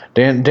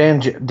 Dan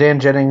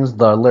Jennings,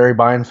 the Larry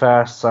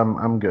Beinfasts.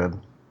 I'm good.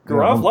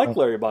 Gaurav liked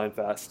Larry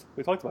Beinfast.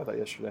 We talked about that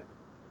yesterday.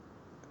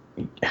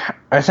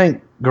 I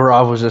think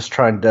Gaurav was just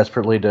trying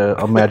desperately to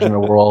imagine a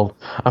world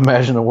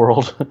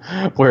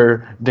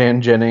where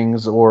Dan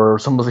Jennings or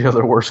some of the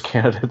other worst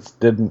candidates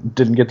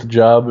didn't get the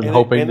job, and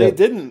hoping they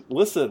didn't.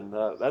 Listen,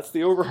 that's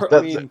the over.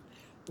 They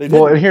didn't.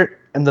 Well,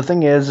 and the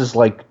thing is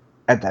like.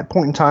 At that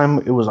point in time,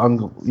 it was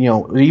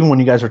even when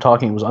you guys were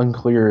talking, it was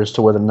unclear as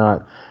to whether or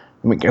not.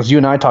 As you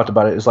and I talked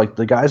about it, it's like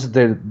the guys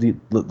that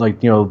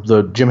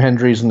the Jim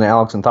Hendrys and the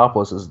Alex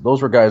Anthopoulos,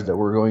 those were guys that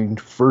were going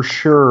to for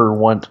sure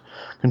want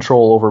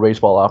control over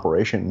baseball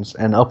operations.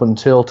 And up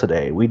until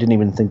today, we didn't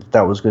even think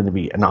that was going to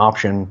be an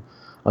option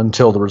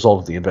until the result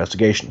of the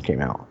investigation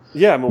came out.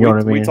 Yeah, I mean, You know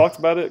what I mean? we talked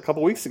about it a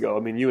couple weeks ago. I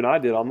mean, you and I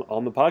did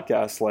on the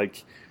podcast,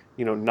 like,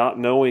 not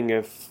knowing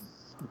if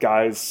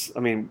guys. I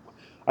mean,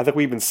 I think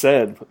we even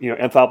said,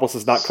 Anthopoulos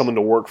is not coming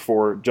to work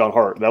for John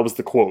Hart. That was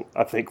the quote.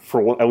 I think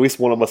at least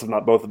one of us, if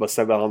not both of us,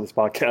 said that on this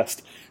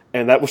podcast,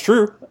 and that was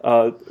true.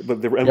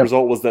 But the end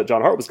result was that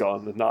John Hart was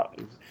gone, and not.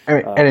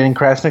 And in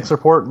Krasnick's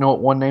report,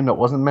 one name that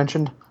wasn't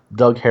mentioned?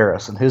 Doug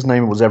Harris, and his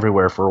name was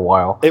everywhere for a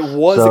while. It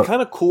was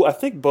kind of cool. I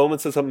think Bowman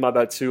said something about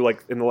that too,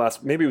 like in the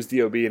last, maybe it was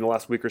DOB in the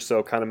last week or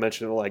so, kind of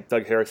mentioned like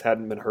Doug Harris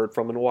hadn't been heard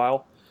from in a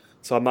while.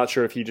 So I'm not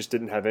sure if he just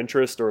didn't have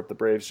interest or if the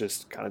Braves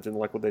just kind of didn't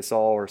like what they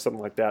saw or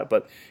something like that.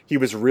 But he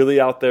was really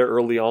out there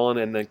early on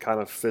and then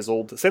kind of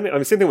fizzled. Same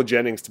thing with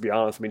Jennings, to be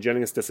honest. I mean,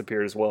 Jennings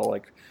disappeared as well,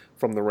 like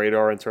from the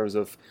radar in terms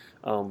of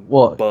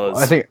buzz.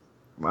 I think.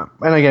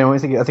 And again, I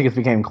think it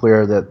became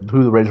clear that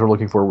who the Braves were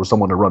looking for was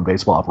someone to run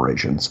baseball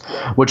operations,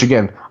 which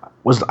again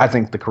was, I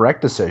think, the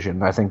correct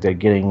decision. I think that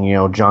getting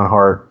John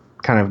Hart,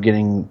 kind of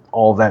getting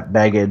all that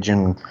baggage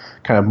and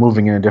kind of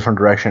moving in a different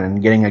direction,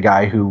 and getting a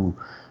guy who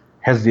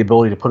has the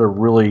ability to put a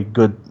really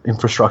good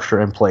infrastructure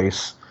in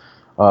place,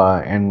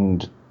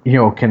 and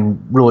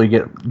can really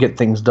get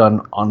things done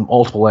on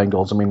multiple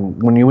angles. I mean,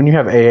 when you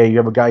have AA, you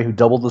have a guy who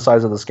doubled the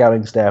size of the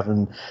scouting staff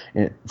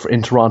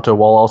in Toronto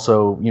while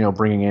also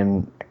bringing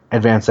in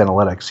advanced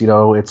analytics.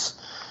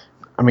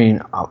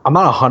 I'm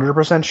not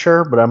 100%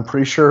 sure, but I'm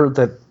pretty sure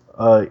that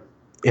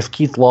if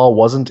Keith Law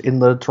wasn't in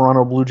the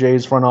Toronto Blue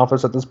Jays front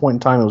office at this point in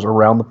time, it was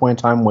around the point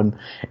in time when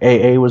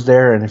AA was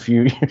there. And if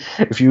you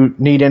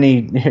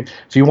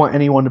want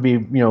anyone to be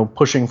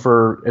pushing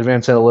for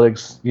advanced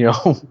analytics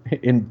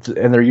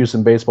in their use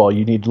in baseball,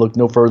 you need to look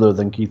no further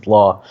than Keith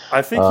Law.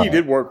 I think he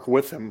did work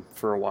with him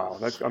for a while.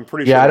 I'm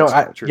pretty sure.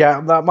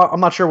 I'm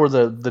not sure where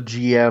the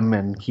GM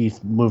and Keith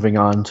moving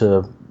on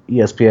to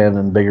ESPN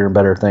and bigger and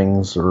better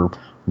things, or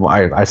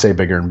I say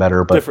bigger and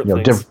better, but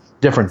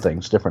different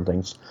things.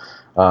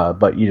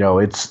 But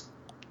it's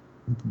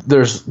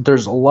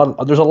there's a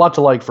lot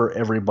to like for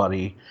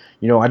everybody.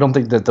 I don't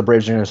think that the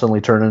Braves are going to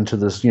suddenly turn into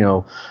this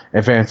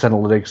advanced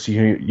analytics,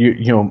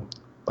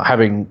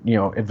 having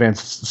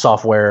advanced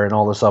software and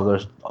all this other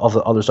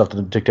stuff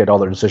to dictate all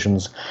their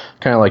decisions,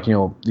 kind of like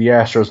the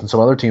Astros and some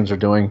other teams are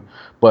doing.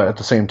 But at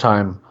the same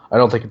time, I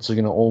don't think it's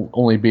going to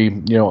only be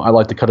I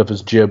like the cut of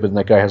his jib and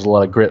that guy has a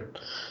lot of grit.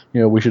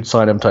 We should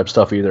sign him type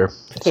stuff either.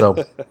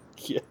 So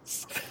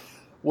yes.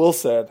 Well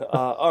said.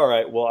 All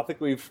right. Well, I think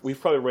we've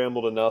probably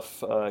rambled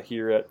enough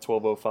here at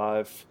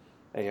 12:05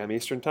 a.m.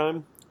 Eastern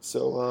time.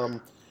 So,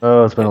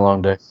 it's been a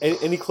long day.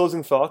 Any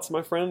closing thoughts,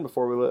 my friend,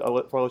 before I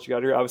let you get out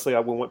of here? Obviously, I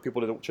would want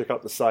people to check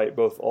out the site,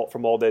 both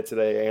from all day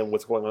today and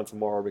what's going on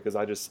tomorrow, because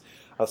I was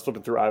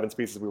flipping through Ivan's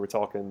pieces. We were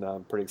talking.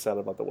 I'm pretty excited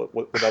about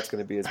what that's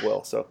going to be as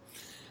well. So.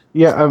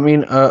 Yeah, I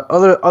mean,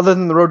 other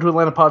than the Road to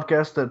Atlanta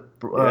podcast that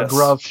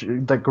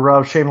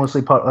Gaurav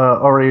shamelessly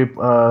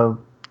already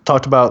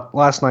talked about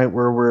last night,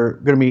 where we're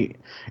going to be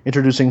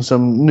introducing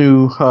some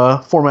new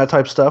format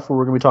type stuff where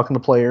we're going to be talking to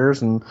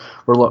players, and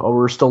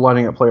we're still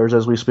lining up players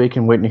as we speak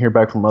and waiting to hear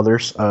back from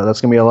others.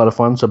 That's going to be a lot of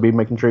fun, so be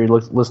making sure you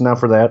listen out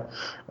for that.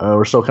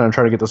 We're still kind of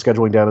trying to get the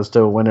scheduling down as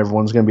to when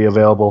everyone's going to be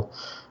available.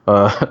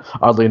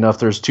 Oddly enough,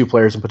 there's two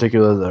players in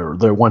particular that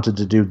they're wanted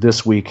to do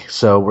this week,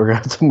 so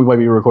we might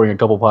be recording a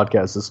couple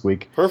podcasts this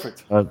week.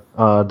 Perfect.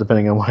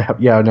 Depending on what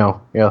happens. Yeah, I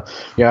know. Yeah.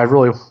 I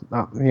really, at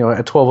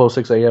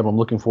 12:06 a.m., I'm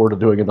looking forward to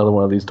doing another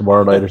one of these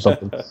tomorrow night or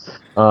something.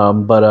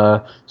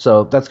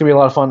 So that's gonna be a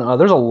lot of fun.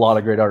 There's a lot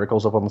of great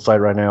articles up on the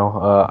site right now.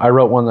 I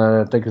wrote one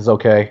that I think is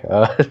okay,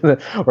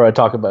 where I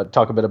talk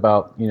a bit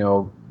about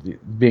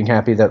being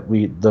happy that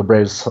the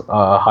Braves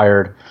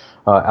hired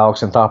Alex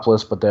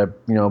Anthopoulos, but that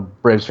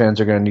Braves fans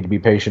are going to need to be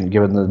patient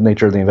given the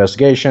nature of the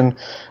investigation.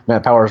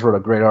 Matt Powers wrote a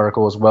great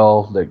article as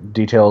well that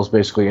details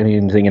basically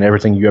anything and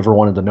everything you ever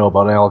wanted to know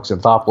about Alex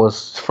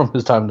Anthopoulos from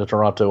his time to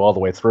Toronto all the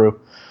way through.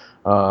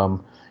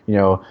 DB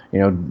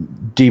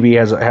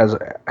has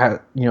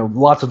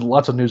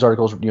lots of news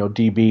articles.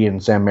 DB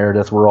and Sam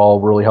Meredith were all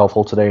really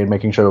helpful today in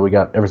making sure that we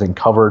got everything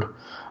covered.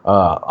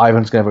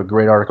 Ivan's going to have a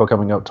great article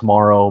coming out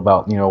tomorrow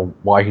about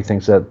why he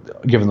thinks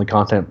that given the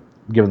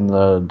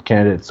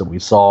candidates that we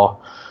saw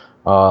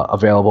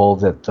available,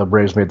 that the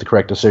Braves made the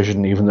correct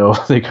decision, even though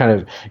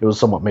it was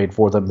somewhat made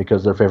for them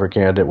because their favorite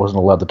candidate wasn't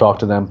allowed to talk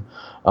to them.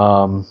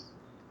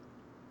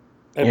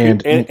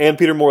 And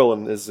Peter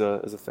Moylan is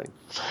a thing.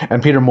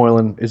 And Peter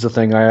Moylan is a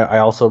thing. I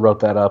also wrote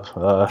that up.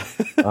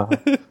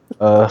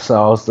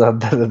 So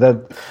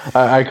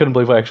I couldn't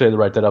believe I actually had to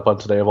write that up on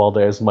Today of All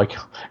Days. I'm like,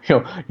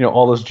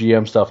 all this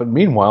GM stuff. And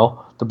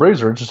meanwhile, the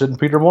Braves are interested in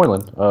Peter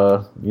Moylan.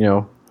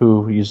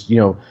 Who he's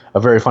a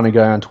very funny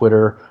guy on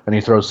Twitter, and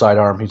he throws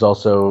sidearm. He's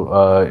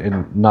also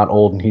not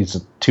old, and he's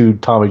 2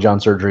 Tommy John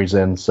surgeries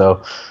in.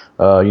 So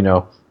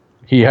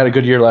he had a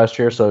good year last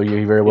year, so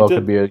he very well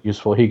could be a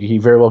useful. He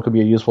very well could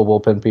be a useful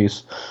bullpen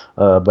piece.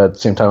 But at the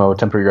same time, I would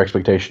temper your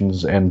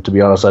expectations. And to be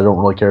honest, I don't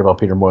really care about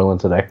Peter Moylan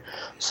today.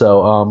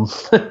 So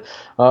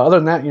other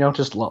than that,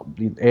 just the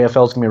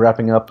AFL is gonna be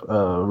wrapping up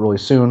really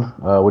soon,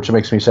 which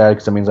makes me sad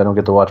because it means I don't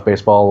get to watch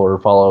baseball or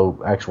follow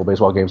actual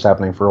baseball games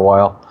happening for a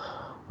while.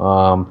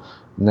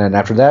 And then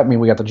after that,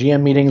 we got the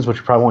GM meetings, which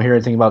you probably won't hear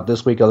anything about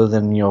this week, other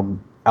than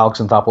Alex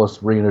Anthopoulos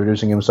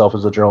reintroducing himself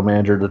as the general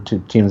manager to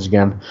teams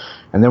again.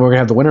 And then we're gonna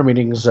have the winter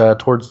meetings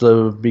towards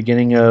the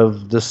beginning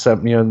of this,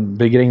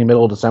 beginning the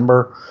middle of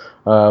December,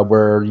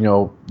 where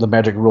the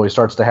magic really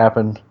starts to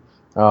happen.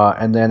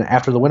 And then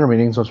after the winter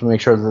meetings, once we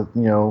make sure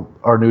that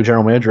our new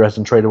general manager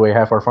hasn't traded away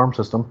half our farm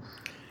system,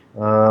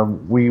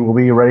 we will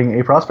be writing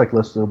a prospect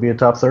list. It'll be a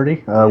top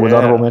 30 with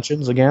honorable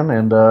mentions again,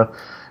 and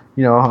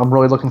I'm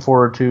really looking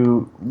forward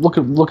to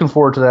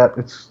that.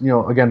 It's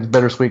again, it's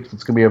bittersweet.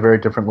 It's going to be a very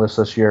different list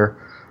this year,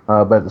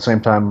 but at the same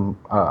time,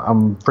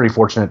 I'm pretty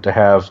fortunate to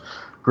have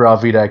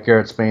Gaurav Vidak,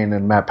 Garrett Spain,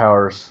 and Matt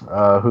Powers,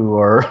 who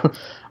are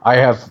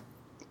I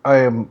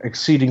am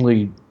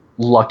exceedingly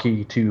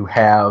lucky to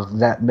have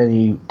that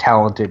many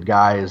talented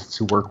guys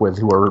to work with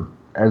who are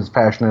as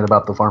passionate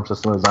about the farm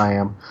system as I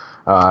am.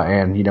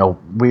 And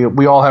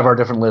we all have our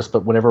different lists,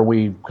 but whenever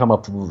we come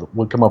up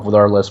with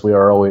our list,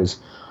 we're always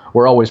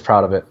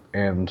proud of it,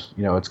 and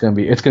it's gonna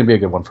be a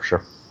good one for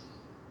sure.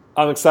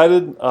 I'm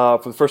excited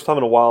for the first time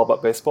in a while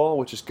about baseball,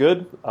 which is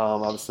good.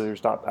 Obviously,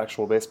 there's not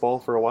actual baseball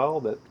for a while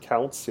that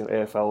counts.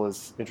 AFL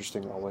is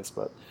interesting always,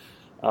 but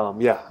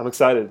I'm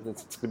excited.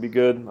 It's going to be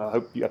good.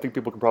 I think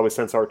people can probably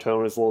sense our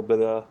tone is a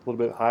little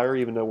bit higher,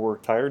 even though we're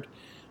tired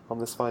on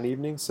this fine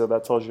evening. So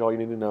that tells you all you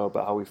need to know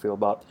about how we feel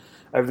about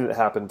everything that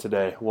happened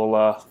today.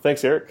 Well,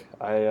 thanks, Eric.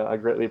 I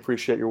greatly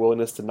appreciate your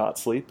willingness to not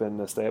sleep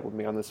and stay up with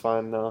me on this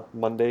fine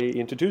Monday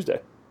into Tuesday.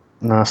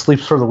 No,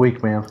 sleep's for the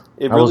weak, man.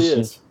 It really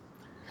is.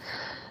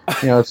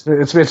 It's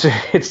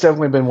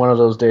definitely been one of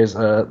those days.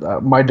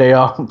 My days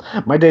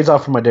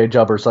off from my day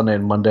job are Sunday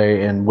and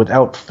Monday, and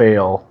without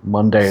fail,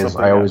 Mondays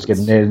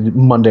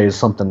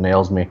something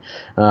nails me.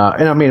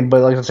 But at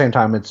the same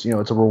time, it's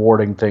a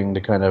rewarding thing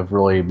to kind of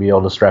really be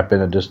able to strap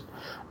in and just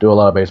do a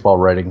lot of baseball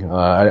writing.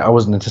 I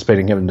wasn't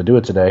anticipating having to do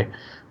it today,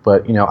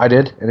 but I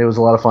did, and it was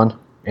a lot of fun.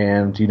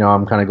 And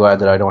I'm kind of glad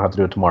that I don't have to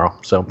do it tomorrow.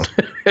 So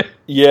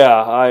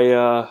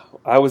yeah,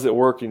 I was at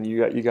work, and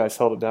you guys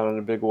held it down in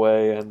a big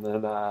way, and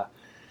then.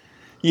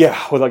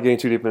 Without getting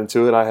too deep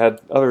into it, I had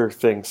other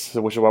things,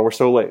 which is why we're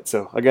so late.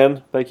 So,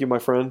 again, thank you, my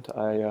friend.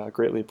 I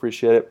greatly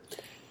appreciate it.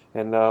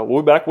 And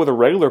we'll be back with a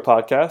regular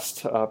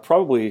podcast,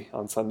 probably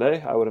on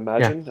Sunday, I would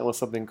imagine, unless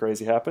something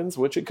crazy happens,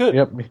 which it could.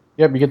 Yep,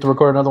 you get to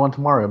record another one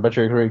tomorrow. I bet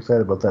you're very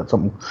excited about that.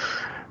 Something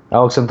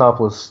Alex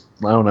Anthopoulos,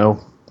 I don't know,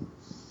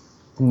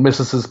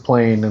 misses his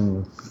plane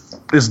and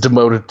is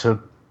demoted to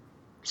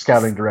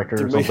scouting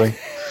director or something.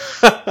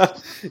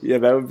 Yeah,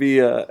 that'd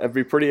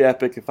be pretty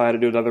epic if I had to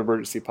do another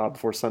emergency pod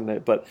before Sunday.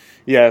 But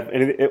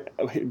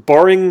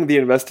barring the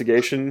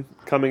investigation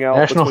coming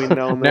out between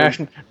now and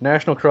then,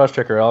 national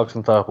cross-checker Alex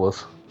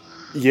Anthopoulos.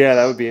 Yeah,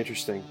 that would be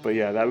interesting. But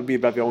yeah, that would be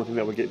about the only thing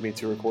that would get me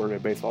to record a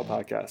baseball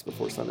podcast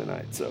before Sunday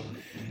night. So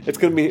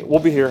we'll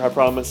be here, I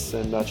promise,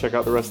 and check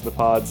out the rest of the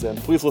pods. And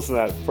please listen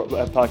to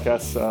that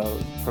podcast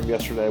from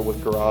yesterday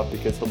with Gaurav,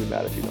 because he'll be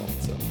mad if you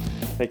don't. So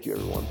thank you,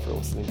 everyone, for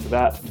listening to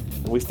that.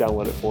 At least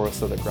download it for us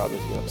so that Gaurav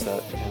doesn't get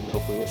upset. And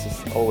hopefully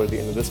listens all the way to the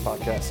end of this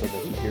podcast so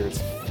that he hears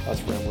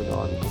us rambling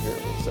on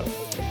incoherently. So,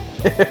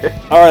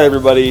 all right,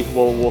 everybody.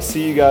 Well, we'll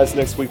see you guys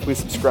next week. Please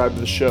subscribe to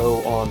the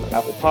show on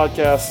Apple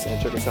Podcasts and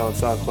check us out on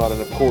SoundCloud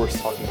and, of course,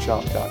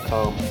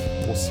 TalkingChop.com.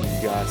 We'll see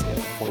you guys in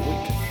 1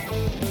 week.